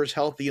roster is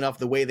healthy enough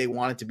the way they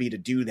want it to be to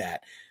do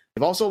that.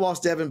 They've also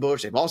lost Devin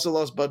Bush. They've also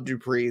lost Bud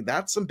Dupree.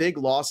 That's some big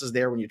losses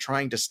there when you're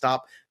trying to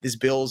stop this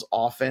Bills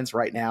offense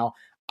right now.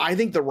 I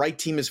think the right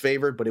team is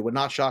favored, but it would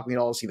not shock me at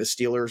all to see the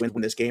Steelers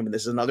win this game. And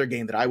this is another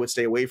game that I would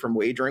stay away from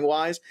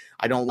wagering-wise.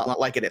 I don't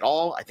like it at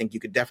all. I think you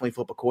could definitely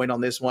flip a coin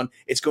on this one.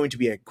 It's going to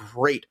be a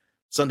great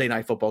Sunday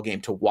night football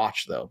game to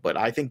watch, though. But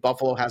I think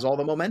Buffalo has all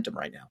the momentum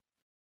right now.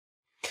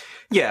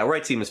 Yeah,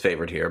 right team is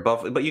favored here.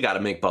 But you got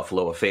to make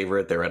Buffalo a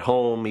favorite. They're at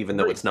home, even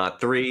though it's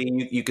not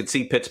 3. You could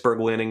see Pittsburgh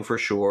winning for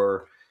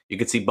sure. You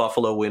could see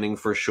Buffalo winning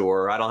for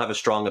sure. I don't have a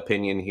strong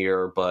opinion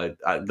here, but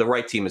the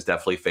right team is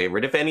definitely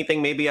favored. If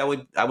anything, maybe I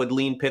would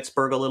lean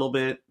Pittsburgh a little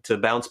bit to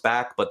bounce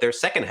back. But their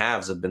second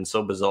halves have been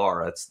so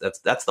bizarre.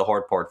 That's the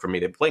hard part for me.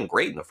 They're playing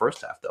great in the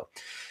first half, though.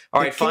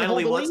 All right,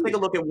 finally, let's take a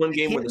look at one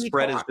game where the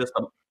spread is just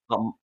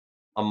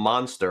a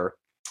monster.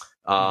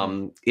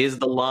 Is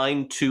the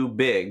line too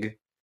big?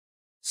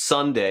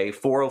 Sunday,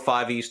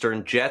 4:05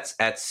 Eastern, Jets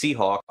at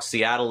Seahawks.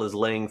 Seattle is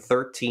laying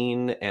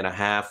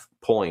 13.5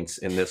 points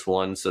in this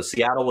one. So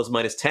Seattle was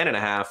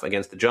 -10.5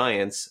 against the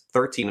Giants,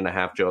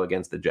 13.5, Joe,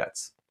 against the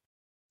Jets.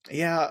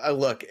 Yeah,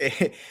 look,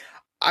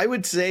 I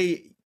would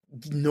say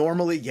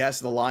normally,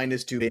 yes, the line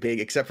is too big,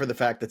 except for the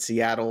fact that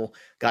Seattle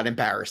got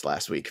embarrassed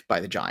last week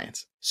by the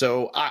Giants.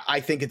 So I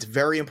think it's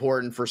very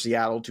important for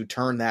Seattle to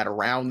turn that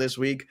around this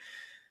week.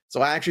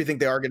 So I actually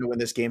think they are going to win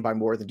this game by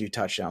more than 2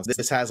 touchdowns.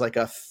 This has like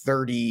a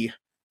 30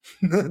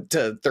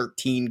 to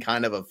 13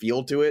 kind of a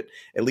feel to it,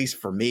 at least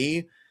for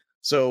me.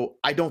 So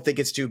I don't think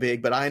it's too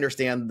big, but I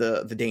understand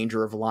the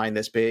danger of a line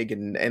this big,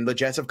 and the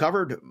Jets have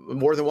covered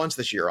more than once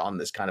this year on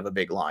this kind of a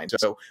big line.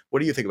 So what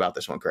do you think about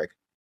this one, Craig?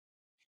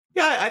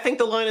 Yeah, I think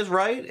the line is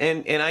right,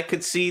 and I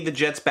could see the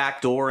Jets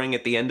backdooring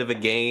at the end of a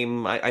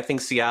game. I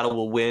think Seattle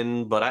will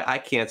win, but I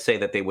can't say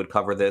that they would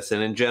cover this.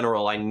 And in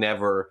general, I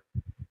never...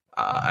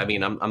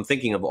 I'm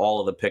thinking of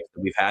all of the picks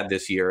that we've had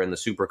this year in the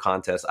Super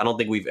Contest. I don't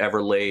think we've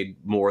ever laid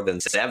more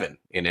than 7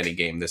 in any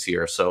game this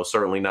year. So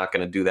certainly not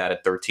going to do that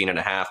at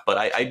 13.5. But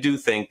I do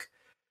think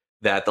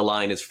that the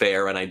line is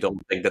fair, and I don't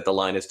think that the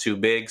line is too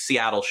big.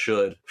 Seattle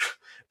should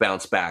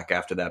bounce back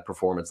after that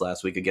performance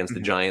last week against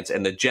the Giants,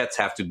 and the Jets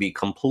have to be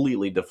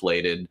completely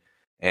deflated.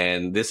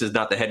 And this is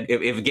not the head.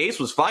 If Gase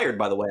was fired,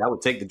 by the way, I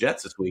would take the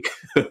Jets this week,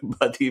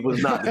 but he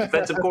was not. The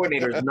defensive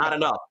coordinator is not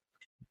enough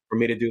for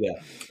me to do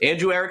that.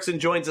 Andrew Erickson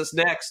joins us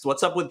next.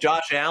 What's up with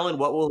Josh Allen?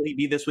 What will he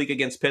be this week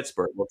against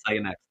Pittsburgh? We'll tell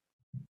you next.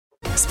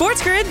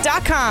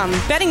 SportsGrid.com.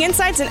 Betting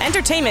insights and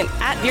entertainment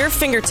at your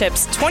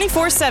fingertips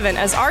 24/7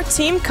 as our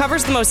team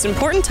covers the most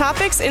important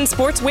topics in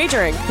sports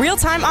wagering.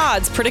 Real-time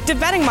odds, predictive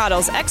betting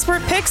models,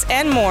 expert picks,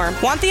 and more.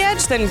 Want the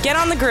edge? Then get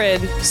on the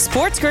grid.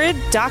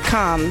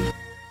 SportsGrid.com.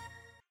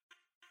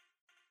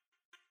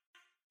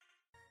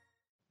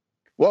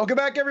 Welcome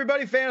back,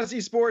 everybody. Fantasy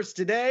Sports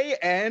today,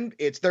 and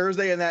it's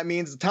Thursday, and that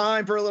means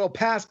time for a little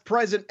past,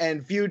 present,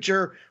 and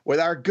future with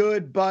our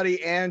good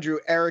buddy Andrew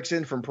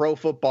Erickson from Pro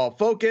Football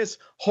Focus.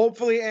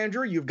 Hopefully,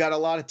 Andrew, you've got a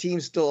lot of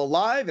teams still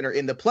alive and are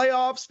in the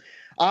playoffs.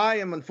 I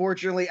am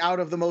unfortunately out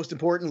of the most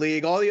important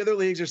league. All the other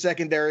leagues are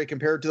secondary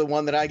compared to the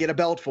one that I get a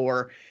belt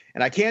for.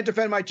 and I can't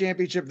defend my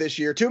championship this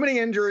year. Too many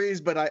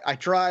injuries, but I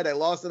tried. I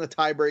lost in a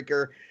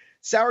tiebreaker.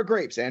 Sour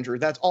grapes, Andrew.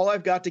 That's all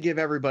I've got to give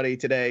everybody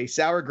today.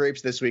 Sour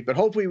grapes this week, but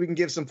hopefully we can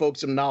give some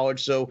folks some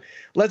knowledge. So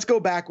let's go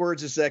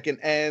backwards a second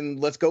and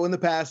let's go in the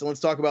past and let's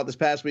talk about this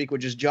past week,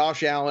 which is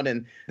Josh Allen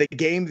and the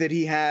game that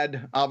he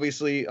had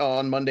obviously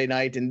on Monday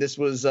night. And this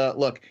was,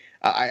 look,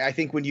 I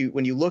think when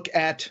you look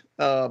at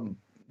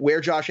where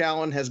Josh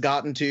Allen has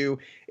gotten to,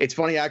 it's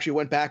funny. I actually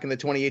went back in the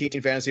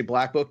 2018 Fantasy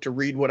Black Book to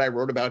read what I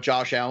wrote about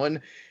Josh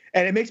Allen,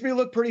 and it makes me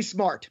look pretty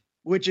smart.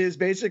 Which is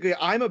basically,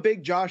 I'm a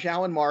big Josh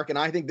Allen mark, and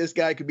I think this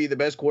guy could be the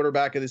best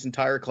quarterback of this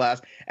entire class.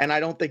 And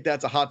I don't think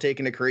that's a hot take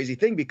and a crazy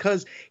thing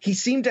because he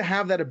seemed to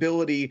have that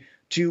ability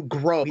to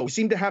grow. He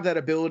seemed to have that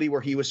ability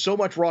where he was so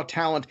much raw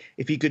talent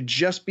if he could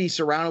just be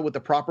surrounded with the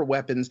proper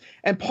weapons.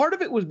 And part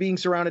of it was being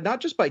surrounded not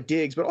just by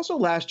Diggs, but also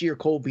last year,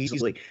 Cole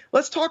Beasley.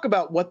 Let's talk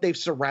about what they've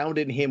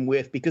surrounded him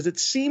with, because it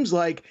seems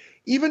like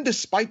even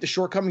despite the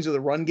shortcomings of the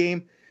run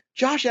game,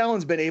 Josh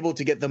Allen's been able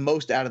to get the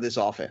most out of this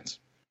offense.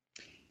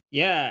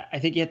 Yeah, I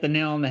think you hit the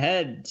nail on the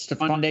head.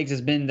 Stephon Diggs has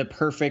been the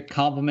perfect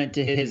complement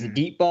to his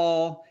deep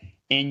ball,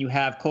 and you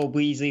have Cole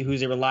Beasley,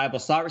 who's a reliable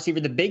slot receiver.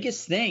 The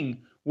biggest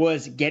thing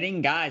was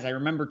getting guys. I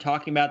remember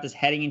talking about this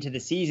heading into the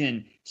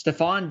season.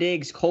 Stephon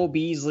Diggs, Cole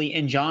Beasley,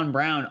 and John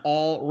Brown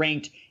all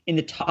ranked in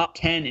the top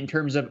 10 in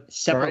terms of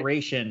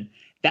separation.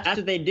 Right. That's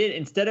what they did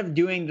instead of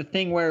doing the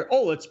thing where,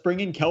 let's bring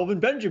in Kelvin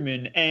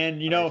Benjamin,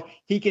 and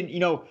he can,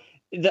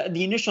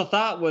 The initial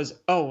thought was,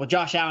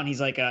 Josh Allen, he's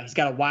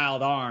got a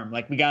wild arm.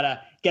 Like, we got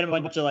to get him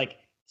a bunch of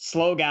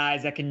slow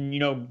guys that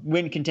can,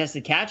 win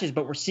contested catches.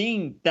 But we're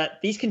seeing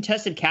that these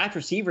contested catch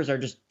receivers are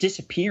just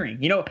disappearing.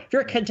 If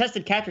you're a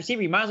contested catch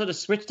receiver, you might as well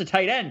just switch to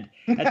tight end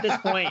at this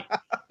point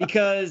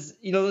because,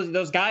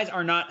 those guys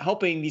are not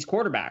helping these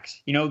quarterbacks.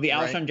 The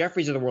Alshon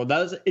Jeffries of the world.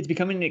 It's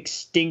becoming an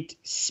extinct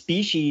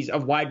species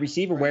of wide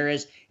receiver. Right.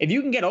 Whereas if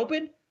you can get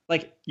open,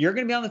 you're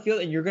going to be on the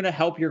field and you're going to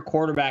help your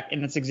quarterback.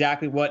 And that's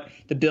exactly what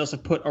the Bills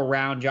have put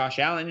around Josh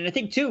Allen. And I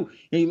think, too,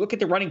 you look at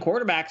the running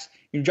quarterbacks,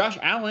 Josh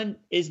Allen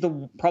is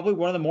probably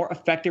one of the more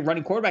effective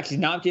running quarterbacks. He's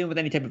not dealing with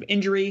any type of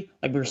injury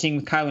like we were seeing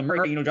with Kyler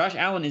Murray. Josh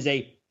Allen is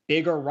a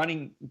bigger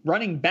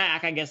running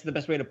back, I guess is the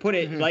best way to put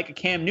it, like a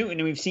Cam Newton.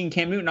 And we've seen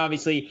Cam Newton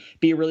obviously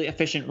be a really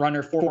efficient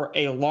runner for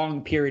a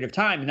long period of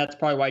time. And that's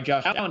probably why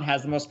Josh Allen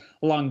has the most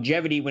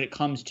longevity when it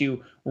comes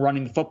to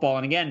running the football.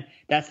 And again,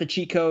 that's the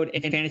cheat code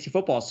in fantasy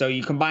football. So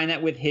you combine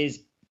that with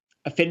his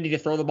affinity to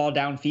throw the ball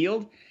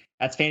downfield,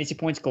 that's fantasy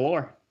points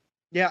galore.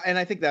 Yeah, and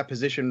I think that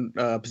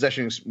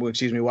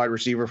wide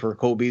receiver for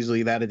Cole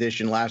Beasley, that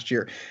addition last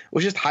year,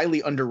 was just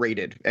highly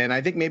underrated. And I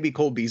think maybe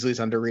Cole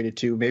Beasley's underrated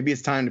too. Maybe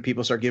it's time that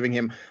people start giving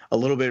him a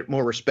little bit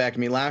more respect. I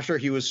mean, last year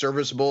he was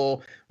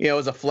serviceable,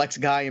 as a flex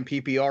guy in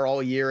PPR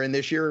all year. And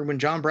this year when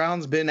John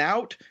Brown's been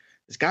out,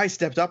 this guy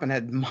stepped up and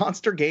had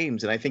monster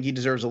games. And I think he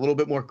deserves a little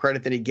bit more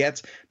credit than he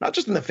gets, not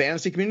just in the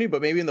fantasy community,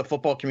 but maybe in the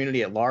football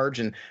community at large.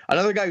 And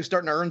another guy who's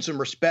starting to earn some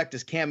respect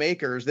is Cam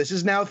Akers. This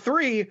is now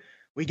 3.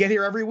 We get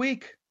here every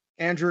week,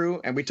 Andrew,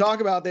 and we talk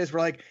about this.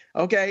 We're like,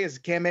 okay, is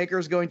Cam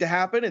Akers going to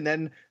happen? And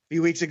then a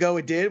few weeks ago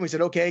it did. We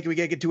said, okay, can we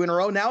get 2 in a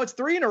row? Now it's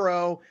 3 in a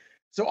row.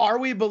 So are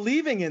we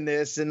believing in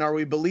this? And are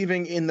we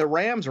believing in the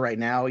Rams right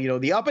now?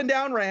 The up and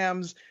down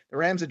Rams, the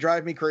Rams that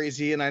drive me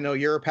crazy. And I know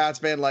you're a Pats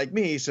fan like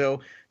me. So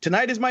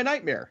tonight is my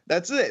nightmare.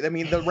 That's it. I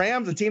mean, the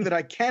Rams, a team that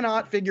I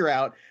cannot figure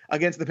out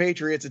against the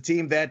Patriots, a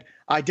team that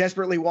I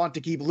desperately want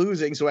to keep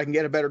losing so I can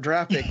get a better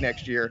draft pick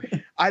next year.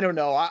 I don't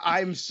know.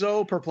 I'm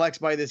so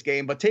perplexed by this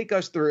game, but take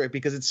us through it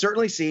because it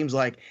certainly seems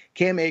like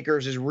Cam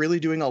Akers is really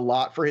doing a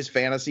lot for his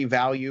fantasy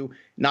value,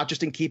 not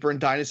just in keeper and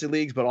dynasty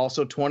leagues, but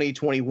also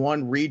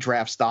 2021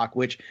 redraft stock,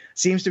 which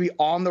seems to be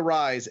on the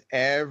rise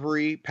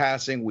every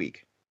passing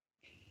week.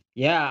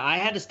 Yeah, I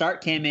had to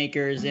start Cam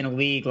Akers in a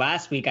league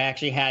last week. I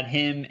actually had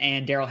him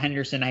and Darrell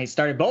Henderson. I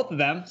started both of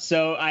them,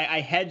 so I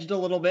hedged a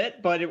little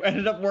bit, but it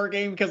ended up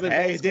working because they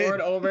both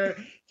scored over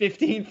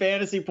 15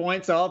 fantasy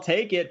points, so I'll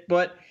take it.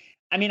 But,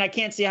 I mean, I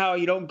can't see how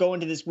you don't go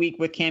into this week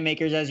with Cam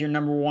Akers as your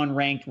number 1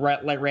 ranked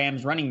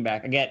Rams running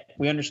back. Again,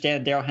 we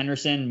understand that Darrell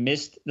Henderson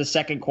missed the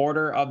second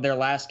quarter of their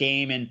last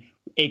game, and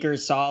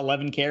Akers saw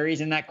 11 carries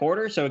in that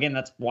quarter. So, again,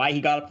 that's why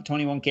he got up to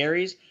 21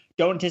 carries.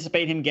 Don't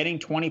anticipate him getting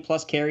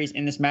 20-plus carries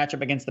in this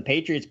matchup against the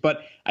Patriots,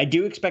 but I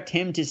do expect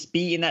him to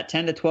be in that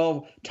 10 to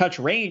 12 touch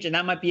range, and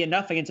that might be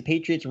enough against the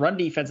Patriots run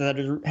defense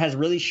that has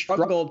really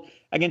struggled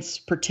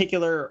against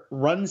particular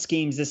run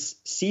schemes this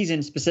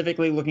season,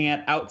 specifically looking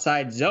at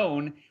outside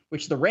zone,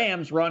 which the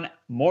Rams run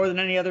more than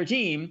any other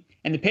team,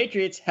 and the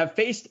Patriots have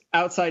faced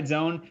outside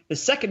zone the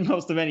second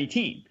most of any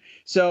team.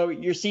 So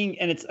you're seeing,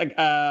 and it's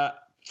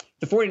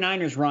the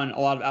 49ers run a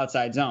lot of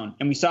outside zone.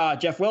 And we saw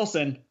Jeff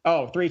Wilson,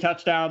 3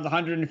 touchdowns,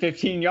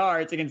 115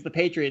 yards against the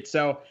Patriots.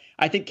 So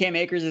I think Cam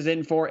Akers is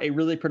in for a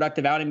really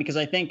productive outing because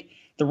I think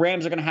the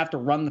Rams are going to have to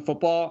run the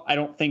football. I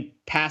don't think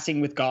passing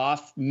with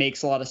Goff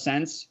makes a lot of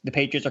sense. The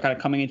Patriots are kind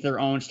of coming into their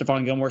own.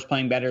 Stephon Gilmore's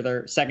playing better.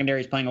 Their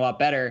secondary is playing a lot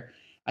better.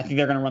 I think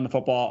they're going to run the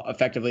football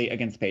effectively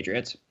against the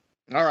Patriots.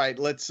 All right,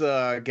 let's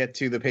get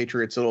to the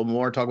Patriots a little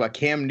more. Talk about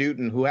Cam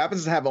Newton, who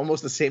happens to have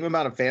almost the same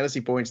amount of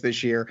fantasy points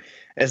this year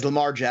as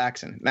Lamar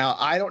Jackson. Now,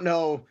 I don't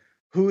know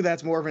who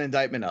that's more of an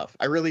indictment of.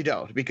 I really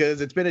don't,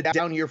 because it's been a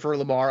down year for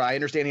Lamar. I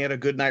understand he had a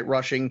good night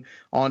rushing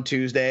on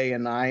Tuesday,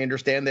 and I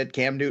understand that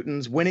Cam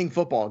Newton's winning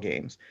football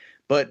games.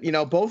 But,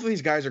 both of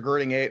these guys are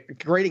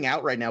grading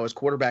out right now as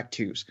quarterback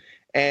twos.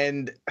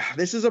 And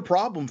this is a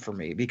problem for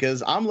me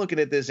because I'm looking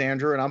at this,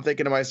 Andrew, and I'm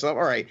thinking to myself,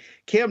 all right,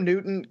 Cam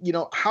Newton,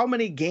 how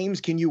many games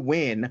can you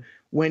win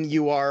when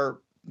you are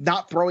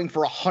not throwing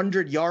for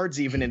 100 yards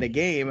even in a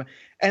game?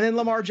 And then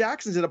Lamar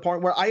Jackson's at a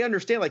point where I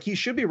understand, like, he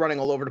should be running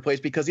all over the place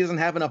because he doesn't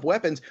have enough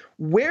weapons.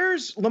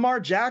 Where's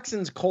Lamar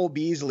Jackson's Cole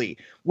Beasley?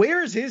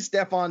 Where's his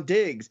Stephon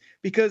Diggs?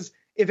 Because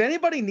if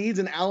anybody needs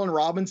an Allen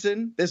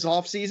Robinson this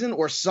offseason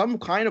or some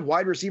kind of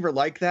wide receiver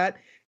like that,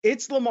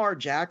 it's Lamar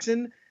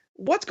Jackson.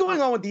 What's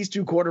going on with these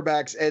two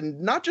quarterbacks,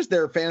 and not just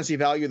their fantasy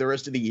value the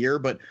rest of the year,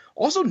 but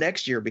also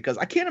next year? Because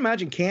I can't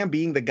imagine Cam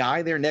being the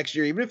guy there next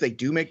year, even if they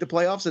do make the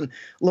playoffs. And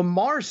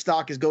Lamar's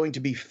stock is going to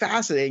be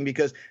fascinating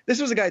because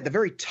this was a guy at the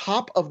very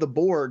top of the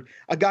board,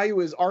 a guy who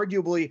was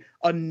arguably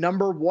a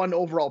number 1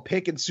 overall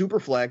pick in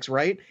Superflex,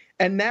 right?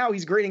 And now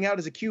he's grading out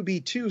as a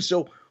QB2.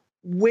 So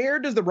where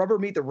does the rubber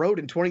meet the road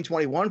in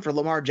 2021 for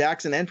Lamar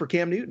Jackson and for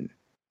Cam Newton?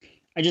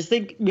 I just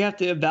think we have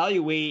to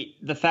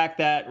evaluate the fact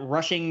that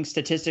rushing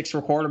statistics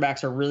for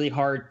quarterbacks are really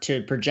hard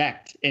to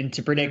project and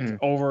to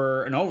predict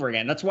over and over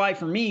again. That's why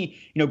for me,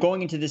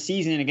 going into the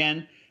season,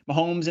 again,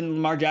 Mahomes and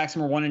Lamar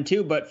Jackson were 1 and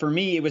 2, but for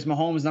me, it was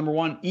Mahomes number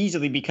 1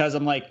 easily because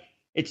I'm like,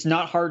 it's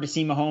not hard to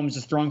see Mahomes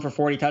just throwing for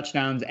 40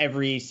 touchdowns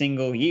every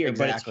single year,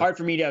 But it's hard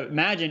for me to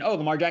imagine,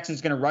 Lamar Jackson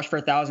is going to rush for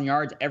 1,000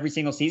 yards every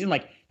single season.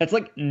 Like, that's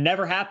like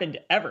never happened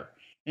ever.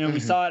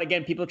 We saw it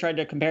again. People tried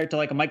to compare it to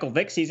like a Michael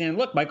Vick season. And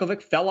look, Michael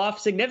Vick fell off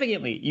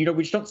significantly.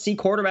 We just don't see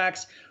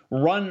quarterbacks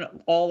run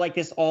all like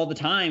this all the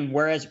time.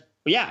 Whereas,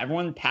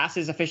 everyone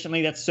passes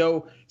efficiently. That's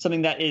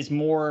something that is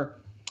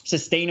more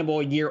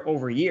sustainable year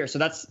over year. So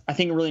that's, I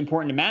think, really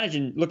important to manage.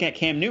 And looking at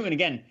Cam Newton,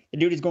 again, the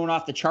dude is going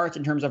off the charts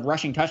in terms of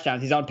rushing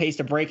touchdowns. He's on pace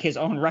to break his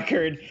own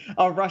record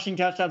of rushing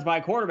touchdowns by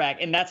a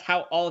quarterback. And that's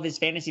how all of his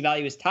fantasy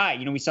value is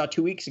tied. We saw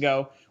 2 weeks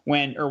ago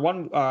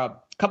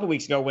couple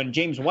weeks ago when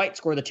James White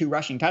scored the 2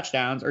 rushing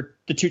touchdowns, or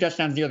the 2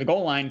 touchdowns near the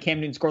goal line,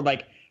 Cam Newton scored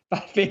like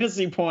 5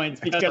 fantasy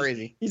points because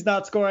he's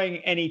not scoring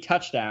any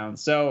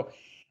touchdowns. So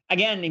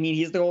again,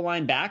 he's the goal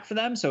line back for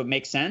them, so it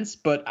makes sense.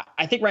 But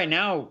I think right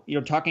now,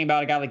 talking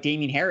about a guy like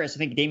Damien Harris, I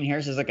think Damien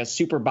Harris is like a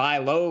super buy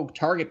low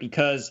target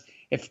because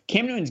if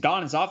Cam Newton's gone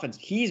in his offense,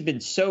 he's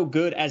been so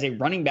good as a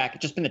running back.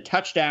 It's just been the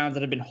touchdowns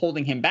that have been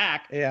holding him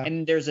back. Yeah.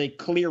 And there's a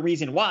clear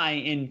reason why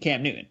in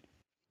Cam Newton.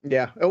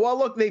 Yeah. Well,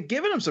 look, they've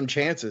given him some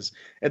chances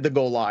at the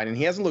goal line, and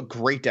he hasn't looked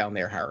great down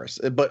there, Harris.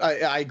 But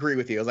I agree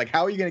with you. I was like,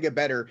 how are you going to get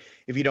better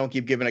if you don't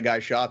keep giving a guy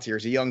shots here?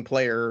 He's a young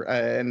player,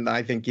 and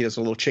I think he's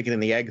a little chicken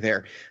and the egg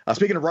there.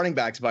 Speaking of running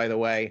backs, by the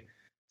way,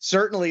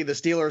 certainly the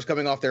Steelers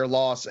coming off their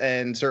loss,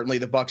 and certainly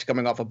the Bucs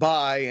coming off a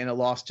bye and a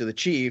loss to the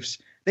Chiefs,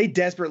 they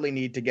desperately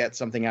need to get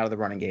something out of the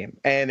running game.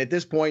 And at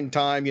this point in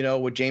time,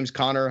 with James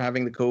Conner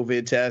having the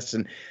COVID tests,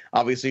 and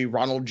obviously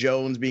Ronald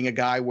Jones being a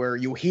guy where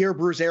you hear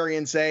Bruce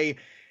Arians say,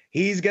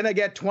 he's going to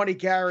get 20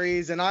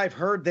 carries, and I've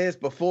heard this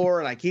before,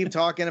 and I keep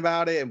talking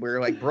about it, and we're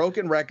like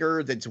broken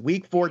records. It's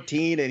week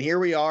 14, and here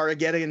we are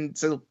again,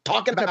 so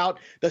talking about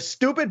the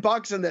stupid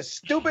Bucs and the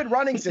stupid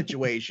running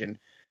situation.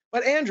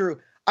 But Andrew,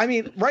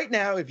 right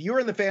now, if you're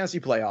in the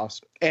fantasy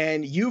playoffs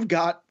and you've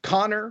got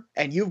Connor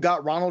and you've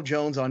got Ronald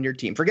Jones on your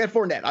team, forget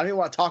Fournette. I don't even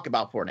want to talk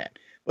about Fournette,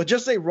 but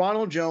just say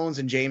Ronald Jones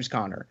and James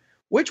Conner.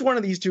 Which one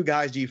of these two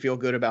guys do you feel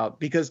good about?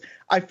 Because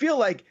I feel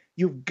like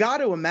you've got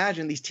to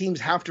imagine these teams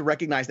have to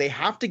recognize they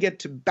have to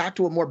get back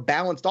to a more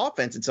balanced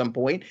offense at some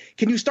point.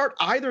 Can you start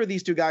either of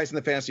these two guys in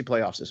the fantasy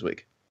playoffs this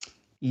week?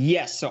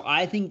 Yes. So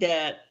I think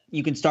that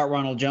you can start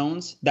Ronald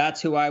Jones. That's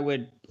who I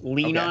would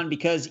lean on,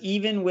 because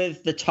even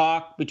with the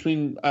talk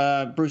between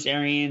Bruce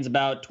Arians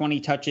about 20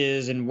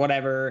 touches and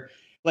whatever,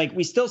 like,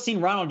 we still seen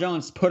Ronald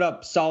Jones put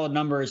up solid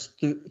numbers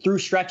through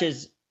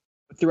stretches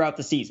throughout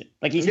the season.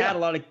 Like, he's had a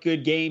lot of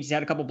good games. He's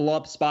had a couple blow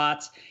up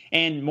spots,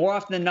 and more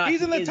often than not,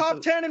 he's in the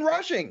top 10 in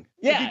rushing.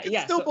 Yeah, you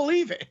can still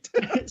believe it.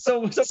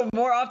 so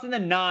more often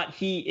than not,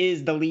 he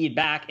is the lead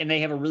back, and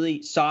they have a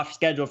really soft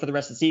schedule for the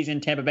rest of the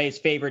season. Tampa Bay is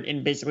favored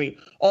in basically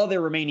all their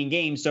remaining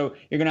games, so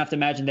you're going to have to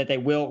imagine that they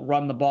will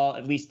run the ball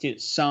at least to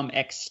some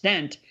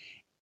extent.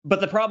 But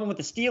the problem with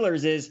the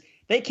Steelers is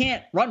they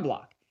can't run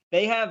block.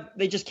 They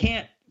just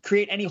can't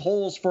create any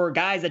holes for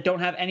guys that don't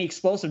have any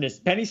explosiveness.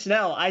 Benny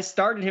Snell, I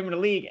started him in the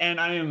league, and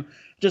I am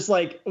just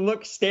like,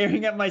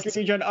 staring at my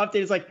screen trying to update.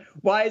 It's like,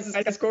 why is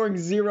this guy scoring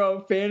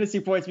 0 fantasy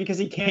points? Because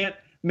he can't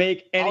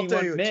make anyone miss.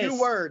 I'll tell you, 2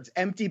 words: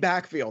 empty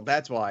backfield.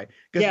 That's why.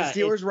 Because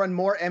the Steelers run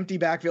more empty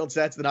backfield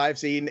sets than I've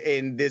seen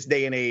in this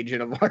day and age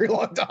in a very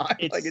long time.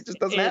 It just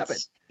doesn't happen.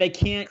 They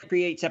can't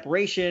create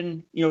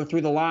separation,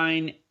 through the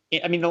line.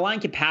 The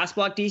line can pass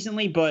block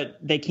decently, but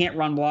they can't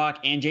run block.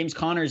 And James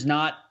Conner's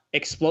not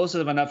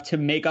explosive enough to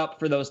make up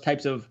for those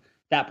types of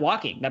that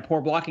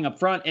poor blocking up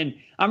front. And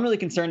I'm really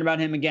concerned about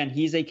him. Again,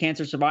 he's a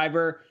cancer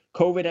survivor.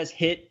 COVID has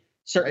hit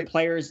certain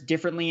players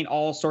differently in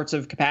all sorts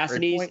of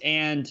capacities.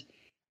 And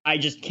I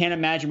just can't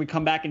imagine we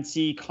come back and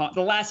see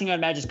the last thing I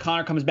imagine is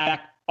Connor comes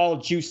back all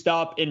juiced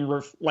up and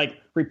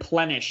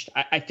replenished.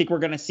 I think we're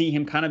going to see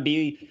him kind of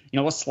be,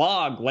 a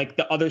slog like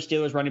the other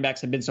Steelers running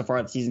backs have been so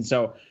far this season.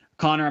 So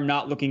Connor, I'm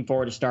not looking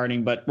forward to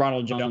starting, but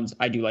Ronald Jones,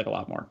 I do like a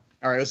lot more.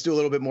 All right, let's do a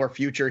little bit more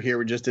future here.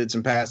 We just did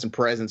some past and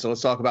present. So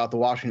let's talk about the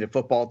Washington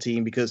football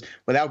team, because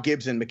without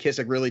Gibson,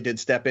 McKissick really did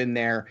step in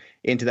there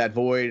into that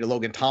void.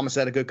 Logan Thomas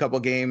had a good couple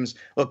of games.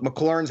 Look,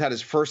 McLaurin's had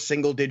his first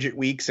single-digit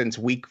week since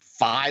week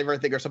 5, I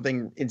think, or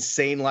something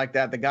insane like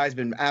that. The guy's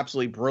been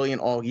absolutely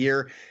brilliant all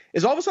year.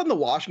 Is all of a sudden the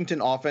Washington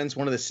offense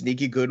one of the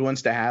sneaky good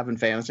ones to have in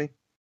fantasy?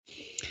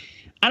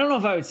 I don't know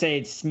if I would say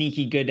it's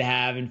sneaky good to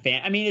have in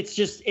I mean,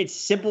 it's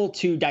simple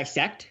to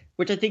dissect,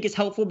 which I think is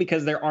helpful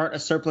because there aren't a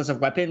surplus of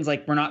weapons.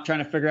 Like, we're not trying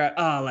to figure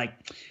out, like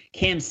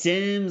Cam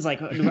Sims,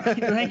 like we're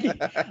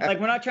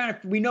not trying to,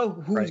 we know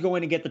who's going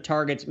to get the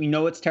targets. We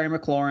know it's Terry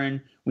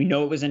McLaurin. We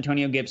know it was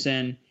Antonio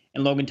Gibson,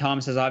 and Logan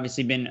Thomas has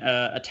obviously been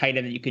a tight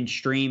end that you can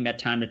stream at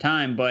time to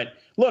time. But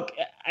look,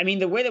 I mean,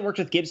 the way that works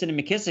with Gibson and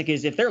McKissick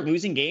is if they're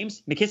losing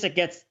games, McKissick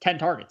gets 10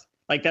 targets.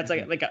 Like, that's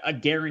like a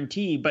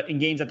guarantee. But in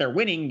games that they're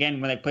winning, again,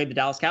 when they played the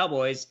Dallas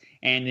Cowboys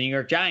and the New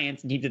York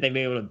Giants, and teams that they've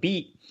been able to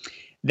beat,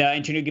 the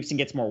Antonio Gibson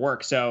gets more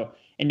work. So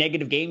a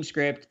negative game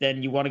script,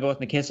 then you want to go with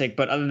McKissick.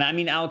 But other than that, I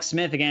mean, Alex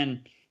Smith,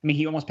 again,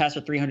 he almost passed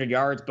for 300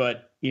 yards,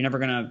 but I'm not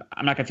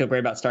going to feel great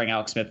about starting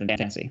Alex Smith in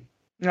Tennessee.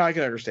 No, I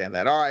can understand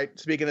that. All right.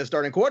 Speaking of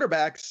starting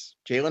quarterbacks,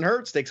 Jalen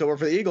Hurts takes over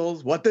for the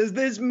Eagles. What does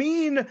this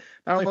mean? Not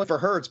only for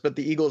Hurts, but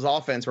the Eagles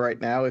offense right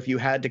now. If you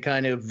had to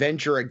kind of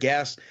venture a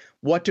guess,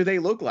 what do they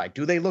look like?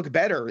 Do they look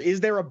better?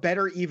 Is there a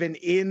better even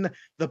in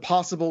the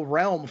possible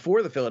realm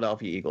for the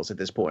Philadelphia Eagles at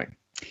this point?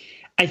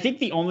 I think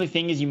the only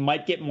thing is you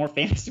might get more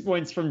fantasy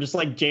points from just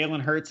like Jalen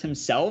Hurts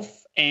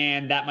himself,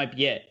 and that might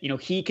be it.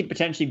 He could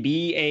potentially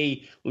be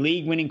a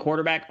league-winning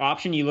quarterback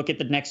option. You look at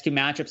the next 2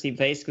 matchups he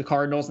faced, the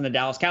Cardinals and the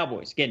Dallas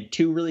Cowboys. Again,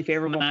 2 really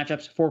favorable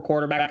matchups for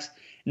quarterbacks.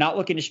 Not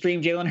looking to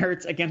stream Jalen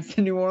Hurts against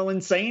the New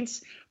Orleans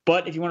Saints,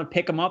 but if you want to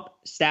pick him up,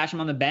 stash him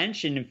on the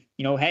bench, and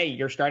if, hey,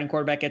 your starting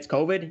quarterback gets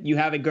COVID, you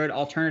have a good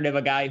alternative,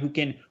 a guy who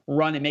can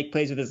run and make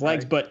plays with his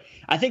legs. Right. But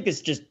I think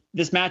this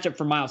matchup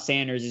for Miles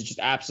Sanders is just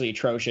absolutely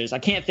atrocious. I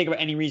can't think of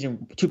any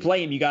reason to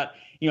play him. You got,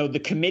 the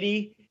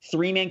committee,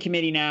 3-man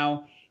committee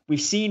now.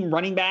 We've seen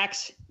running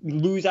backs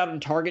lose out on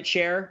target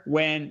share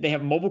when they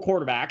have mobile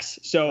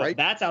quarterbacks. So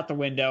That's out the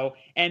window.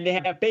 And they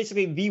have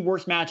basically the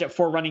worst matchup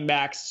for running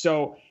backs.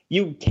 So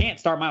you can't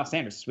start Miles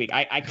Sanders this week.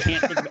 I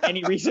can't think of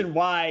any reason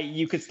why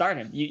you could start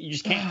him. You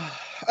just can't.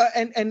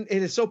 And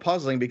it is so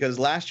puzzling because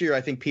last year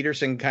I think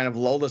Peterson kind of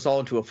lulled us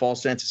all into a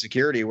false sense of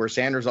security where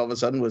Sanders all of a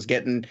sudden was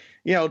getting,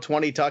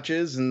 20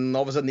 touches, and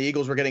all of a sudden the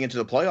Eagles were getting into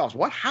the playoffs.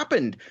 What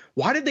happened?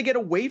 Why did they get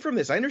away from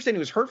this? I understand he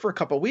was hurt for a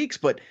couple of weeks,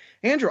 but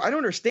Andrew, I don't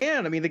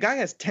understand. I mean, the guy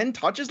has 10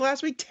 touches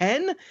last week,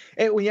 10?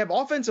 And when you have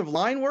offensive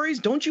line worries,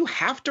 don't you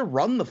have to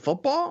run the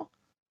football?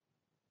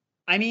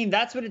 I mean,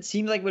 that's what it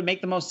seems like would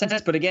make the most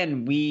sense. But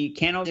again, we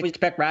can't always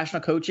expect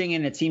rational coaching.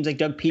 And it seems like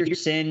Doug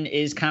Peterson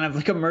is kind of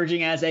like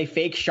emerging as a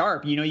fake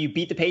sharp. You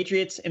beat the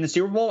Patriots in the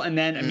Super Bowl and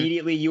then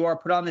immediately you are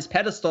put on this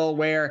pedestal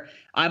where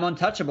I'm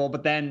untouchable.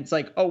 But then it's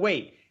like, oh,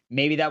 wait,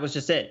 maybe that was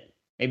just it.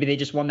 Maybe they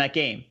just won that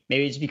game.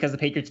 Maybe it's because the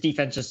Patriots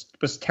defense just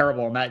was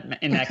terrible in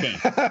that game.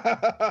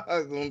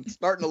 I'm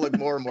starting to look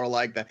more and more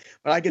like that.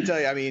 But I can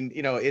tell you, I mean,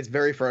 it's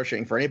very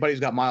frustrating for anybody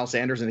who's got Miles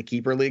Sanders in a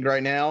keeper league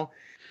right now.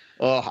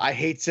 Oh, I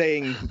hate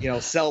saying,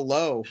 sell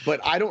low, but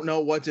I don't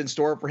know what's in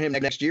store for him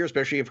next year,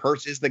 especially if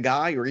Hurts is the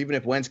guy, or even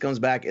if Wentz comes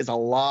back. Is a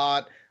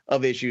lot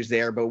of issues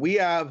there. But we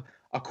have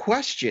a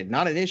question,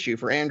 not an issue,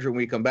 for Andrew when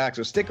we come back.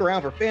 So stick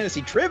around for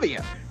fantasy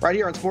trivia right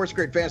here on Sports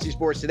Grid Fantasy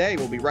Sports Today.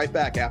 We'll be right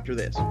back after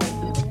this.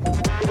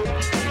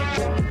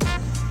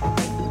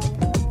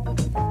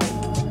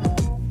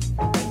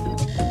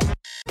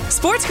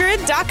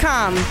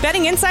 SportsGrid.com.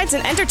 Betting insights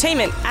and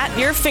entertainment at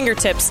your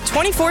fingertips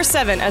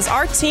 24/7 as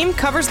our team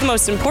covers the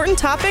most important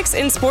topics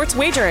in sports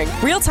wagering.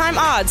 Real-time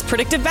odds,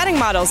 predictive betting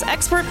models,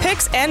 expert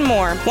picks, and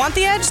more. Want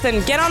the edge?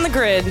 Then get on the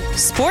grid.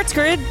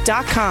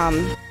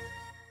 SportsGrid.com.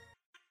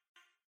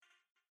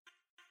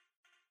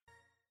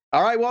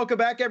 All right, welcome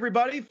back,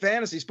 everybody.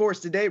 Fantasy Sports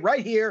Today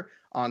right here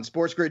on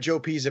Sports Grid. Joe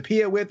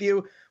Pisapia with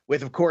you.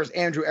 With, of course,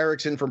 Andrew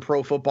Erickson from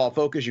Pro Football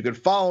Focus. You can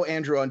follow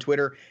Andrew on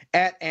Twitter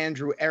at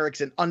Andrew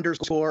Erickson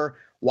 _.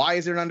 Why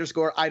is there an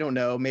underscore? I don't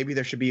know. Maybe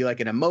there should be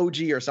like an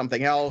emoji or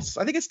something else.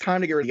 I think it's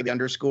time to get rid of the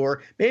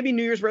underscore. Maybe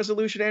New Year's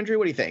resolution, Andrew.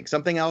 What do you think?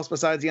 Something else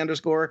besides the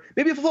underscore?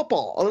 Maybe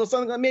football. A little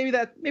something. Maybe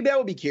that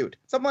would be cute.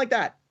 Something like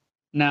that.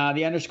 No,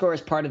 the underscore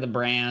is part of the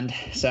brand,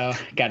 so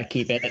got to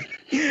keep it.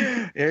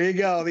 There you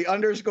go. The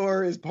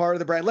underscore is part of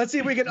the brand. Let's see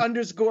if we can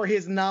underscore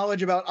his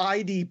knowledge about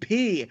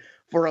IDP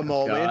for a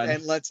moment. God.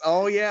 And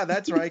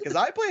that's right, because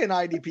I play in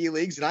IDP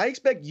leagues, and I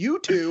expect you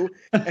to,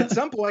 at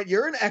some point,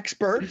 you're an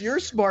expert, you're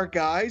a smart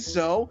guy,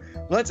 so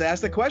let's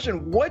ask the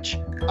question, which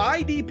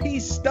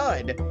IDP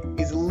stud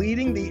is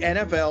leading the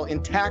NFL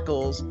in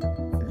tackles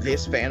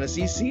this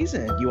fantasy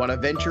season? You want to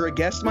venture a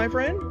guess, my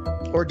friend?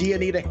 Or do you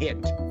need a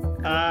hint?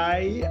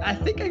 I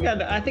think I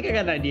got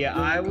an idea.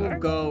 I will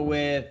go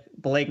with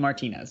Blake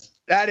Martinez.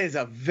 That is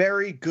a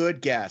very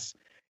good guess.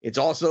 It's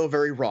also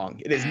very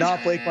wrong. It is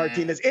not Blake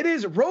Martinez. It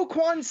is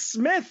Roquan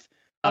Smith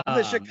of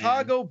the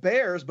Chicago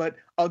Bears, but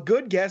a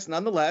good guess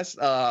nonetheless.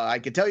 I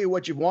can tell you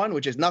what you've won,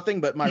 which is nothing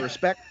but my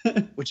respect,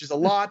 which is a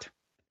lot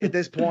at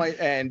this point.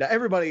 And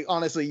everybody,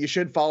 honestly, you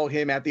should follow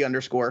him at the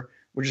 _.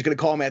 We're just going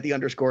to call him at the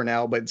 _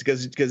 now, but it's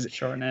because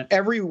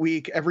every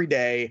week, every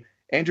day,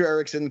 Andrew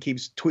Erickson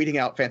keeps tweeting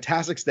out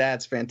fantastic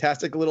stats,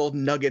 fantastic little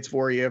nuggets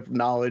for you of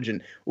knowledge.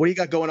 And what do you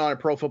got going on at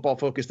Pro Football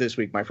Focus this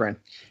week, my friend?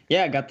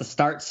 Yeah, got the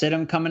start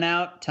sit-em coming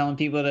out, telling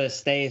people to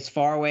stay as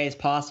far away as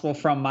possible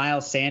from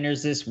Miles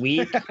Sanders this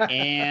week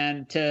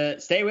and to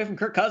stay away from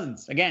Kirk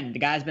Cousins. Again, the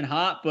guy's been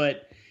hot,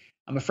 but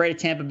I'm afraid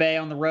of Tampa Bay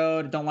on the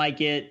road. Don't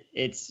like it.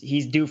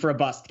 He's due for a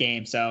bust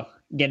game, so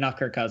getting off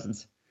Kirk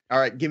Cousins. All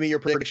right, give me your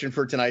prediction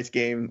for tonight's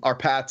game. Our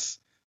Pats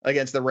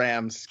against the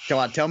Rams. Come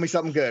on, tell me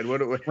something good. I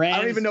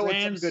don't even know what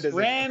something good is.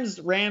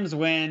 Rams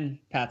win,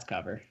 Pats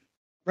cover.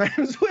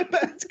 Rams win,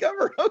 Pats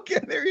cover. Okay,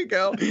 there you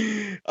go.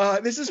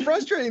 This is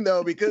frustrating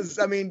though, because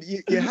I mean,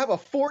 you have a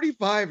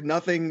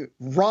 45-0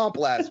 romp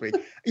last week.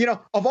 You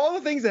know, of all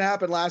the things that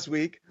happened last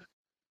week,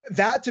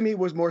 that to me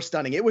was more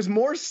stunning. It was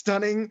more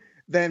stunning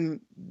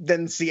than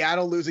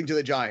Seattle losing to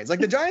the Giants.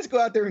 Like, the Giants go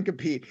out there and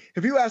compete.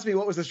 If you ask me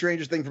what was the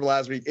strangest thing from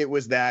last week, it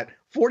was that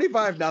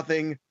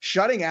 45-0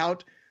 shutting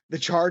out the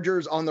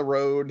Chargers on the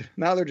road.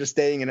 Now they're just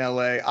staying in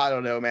LA. I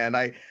don't know, man.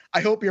 I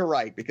hope you're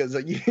right, because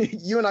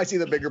you and I see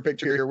the bigger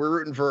picture here. We're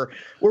rooting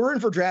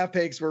for draft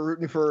picks. We're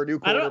rooting for a new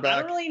quarterback. I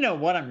don't really know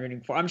what I'm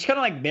rooting for. I'm just kind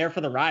of like there for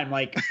the ride. I'm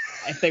like,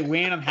 if they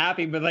win, I'm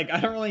happy, but like, I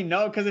don't really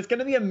know, because it's going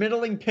to be a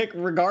middling pick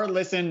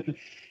regardless. And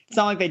it's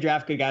not like they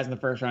draft good guys in the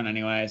first round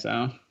anyway.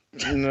 So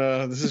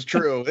no, this is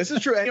true. This is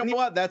true. And you know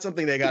what? That's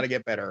something they got to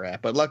get better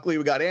at. But luckily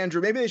we got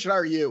Andrew. Maybe they should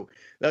hire you.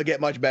 They'll get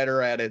much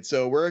better at it.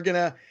 So we're going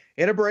to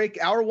hit a break.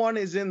 Hour 1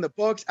 is in the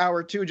books.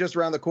 Hour 2 just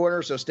around the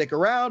corner. So stick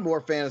around. More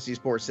fantasy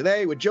sports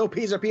today with Joe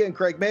Pisapia and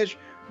Craig Mish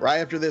right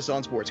after this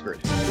on Sports Grid.